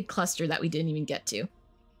big cluster that we didn't even get to.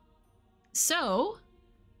 So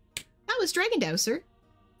that was Dragon Dowser,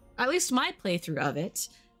 at least my playthrough of it.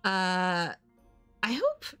 I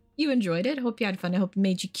hope you enjoyed it. I hope you had fun. I hope it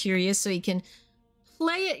made you curious so you can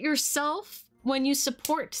play it yourself when you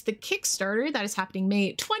support the Kickstarter that is happening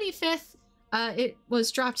May 25th. It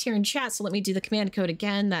was dropped here in chat, so let me do the command code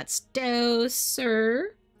again. That's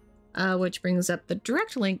Dowser, which brings up the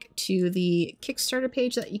direct link to the Kickstarter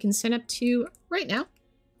page that you can sign up to right now.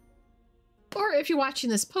 Or if you're watching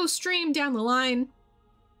this post-stream down the line,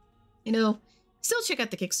 you know, still check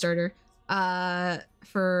out the Kickstarter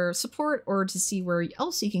for support or to see where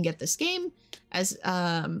else you can get this game. As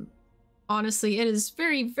honestly, it is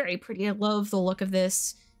very, very pretty. I love the look of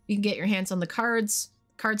this. You can get your hands on the cards.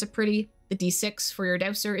 The cards are pretty. The D6 for your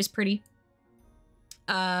Dowser is pretty.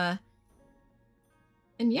 And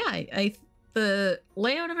yeah, the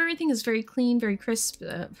layout of everything is very clean, very crisp.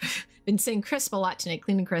 Been saying crisp a lot tonight,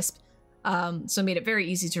 clean and crisp. So made it very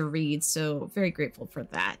easy to read. So very grateful for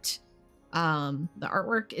that. The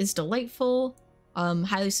artwork is delightful.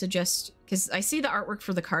 Highly suggest, because I see the artwork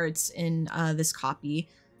for the cards in this copy.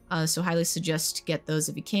 So highly suggest get those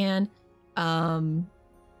if you can.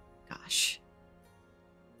 Gosh.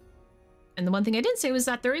 And the one thing I didn't say was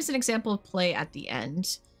that there is an example of play at the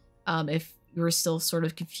end. If you were still sort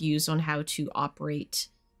of confused on how to operate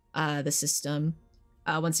the system.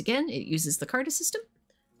 Once again, it uses the Carta system.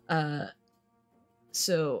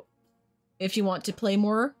 So if you want to play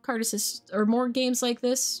more Carta or more games like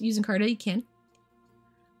this using Carta, you can.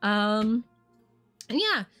 And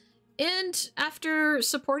yeah, and after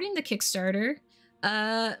supporting the Kickstarter,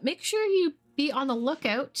 make sure you be on the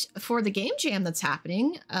lookout for the game jam that's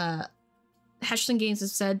happening. Hatchling Games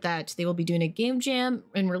has said that they will be doing a game jam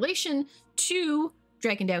in relation to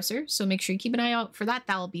Dragon Dowser, so make sure you keep an eye out for that.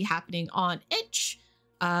 That will be happening on itch,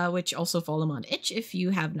 which also follow them on itch if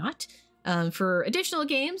you have not. For additional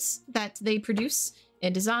games that they produce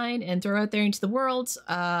and design and throw out there into the world,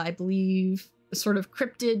 I believe a sort of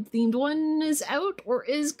cryptid themed one is out or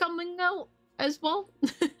is coming out as well.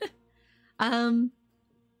 And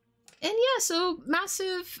yeah, so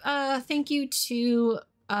massive thank you to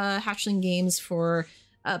Hatchling Games for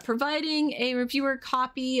providing a reviewer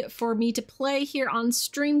copy for me to play here on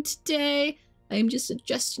stream today. I'm just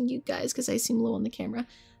adjusting you guys because I seem low on the camera.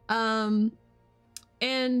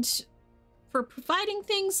 And for providing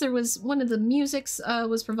things, there was one of the musics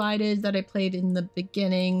was provided that I played in the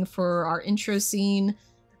beginning for our intro scene.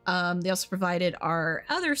 They also provided our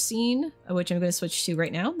other scene, which I'm going to switch to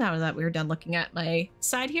right now that we're done looking at my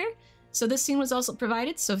side here. So this scene was also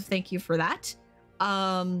provided, so thank you for that.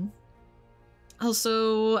 Also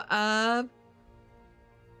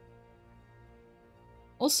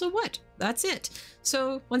what? That's it.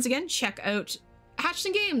 So once again, check out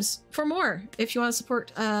Hatchling Games for more if you want to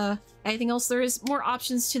support anything else. There is more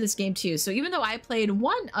options to this game too. So even though I played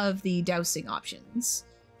one of the dowsing options,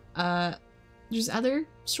 there's other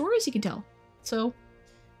stories you can tell. So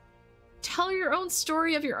tell your own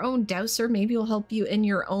story of your own dowser. Maybe it'll help you in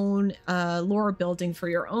your own lore building for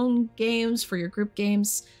your own games, for your group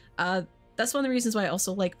games. That's one of the reasons why I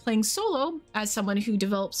also like playing solo as someone who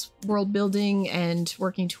develops world building and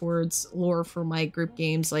working towards lore for my group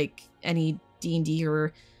games, like any D&D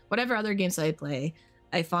or whatever other games that I play.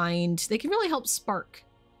 I find they can really help spark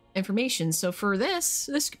information. So for this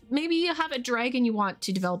maybe you have a dragon you want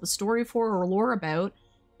to develop a story for or lore about,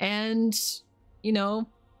 and you know,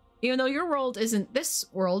 even though your world isn't this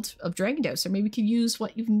world of Dragon Dowser, maybe you could use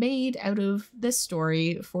what you've made out of this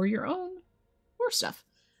story for your own lore stuff.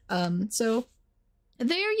 So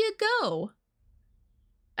there you go.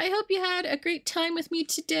 I hope you had a great time with me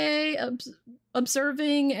today,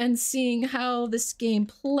 observing and seeing how this game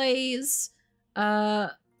plays.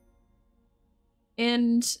 And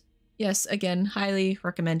yes, again, highly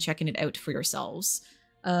recommend checking it out for yourselves.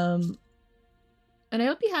 And I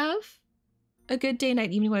hope you have a good day,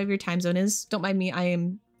 night, evening, whatever your time zone is. Don't mind me, I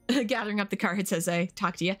am gathering up the cards as I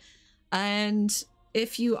talk to you. And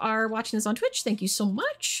if you are watching this on Twitch, thank you so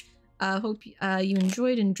much. Hope you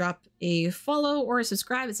enjoyed, and drop a follow or a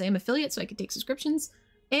subscribe, as I am affiliate, so I can take subscriptions.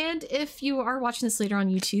 And if you are watching this later on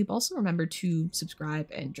YouTube, also remember to subscribe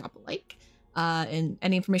and drop a like. And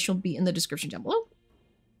any information will be in the description down below.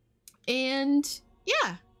 And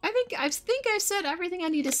yeah, I think I've said everything I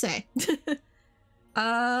need to say.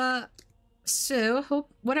 So hope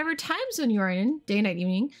whatever time zone you are in, day, night,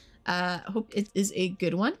 evening, hope it is a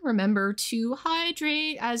good one. Remember to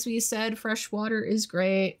hydrate. As we said, fresh water is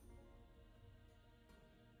great.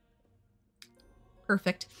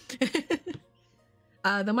 Perfect.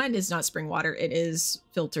 The mine is not spring water. It is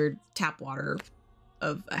filtered tap water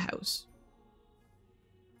of a house.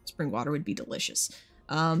 Spring water would be delicious.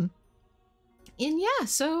 And yeah,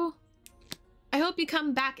 so I hope you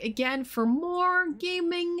come back again for more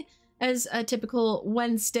gaming as a typical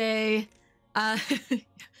Wednesday.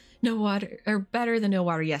 No water, or better than no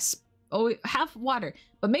water, yes. Oh, have water,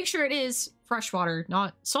 but make sure it is fresh water,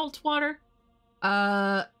 not salt water.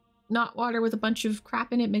 Not water with a bunch of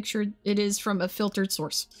crap in it. Make sure it is from a filtered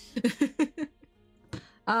source.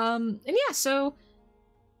 And yeah, so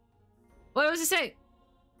what was I say?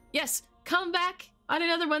 Yes, come back on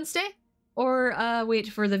another Wednesday, or wait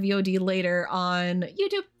for the VOD later on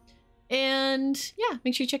YouTube. And yeah,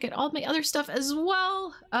 make sure you check out all of my other stuff as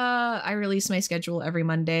well. I release my schedule every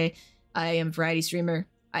Monday. I am a variety streamer.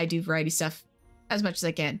 I do variety stuff as much as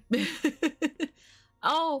I can.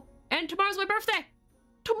 Oh, and tomorrow's my birthday.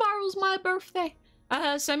 Tomorrow's my birthday.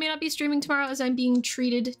 So I may not be streaming tomorrow as I'm being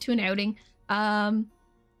treated to an outing.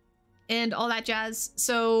 And all that jazz.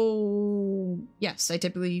 So yes, I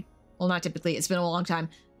typically, well, not typically, it's been a long time.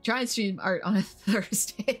 Try and stream art on a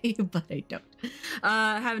Thursday, but I don't.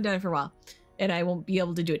 I haven't done it for a while, and I won't be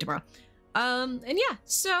able to do it tomorrow. And yeah,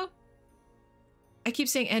 so I keep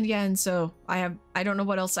saying and yeah, and so I don't know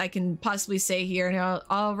what else I can possibly say here, and I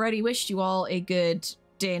already wished you all a good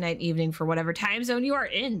day, night, evening for whatever time zone you are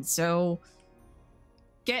in. So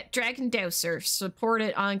get Dragon Dowser, support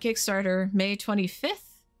it on Kickstarter May 25th.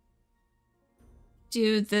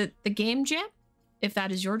 Do the game jam, if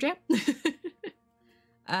that is your jam.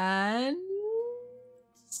 And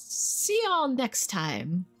see y'all next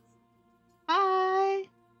time.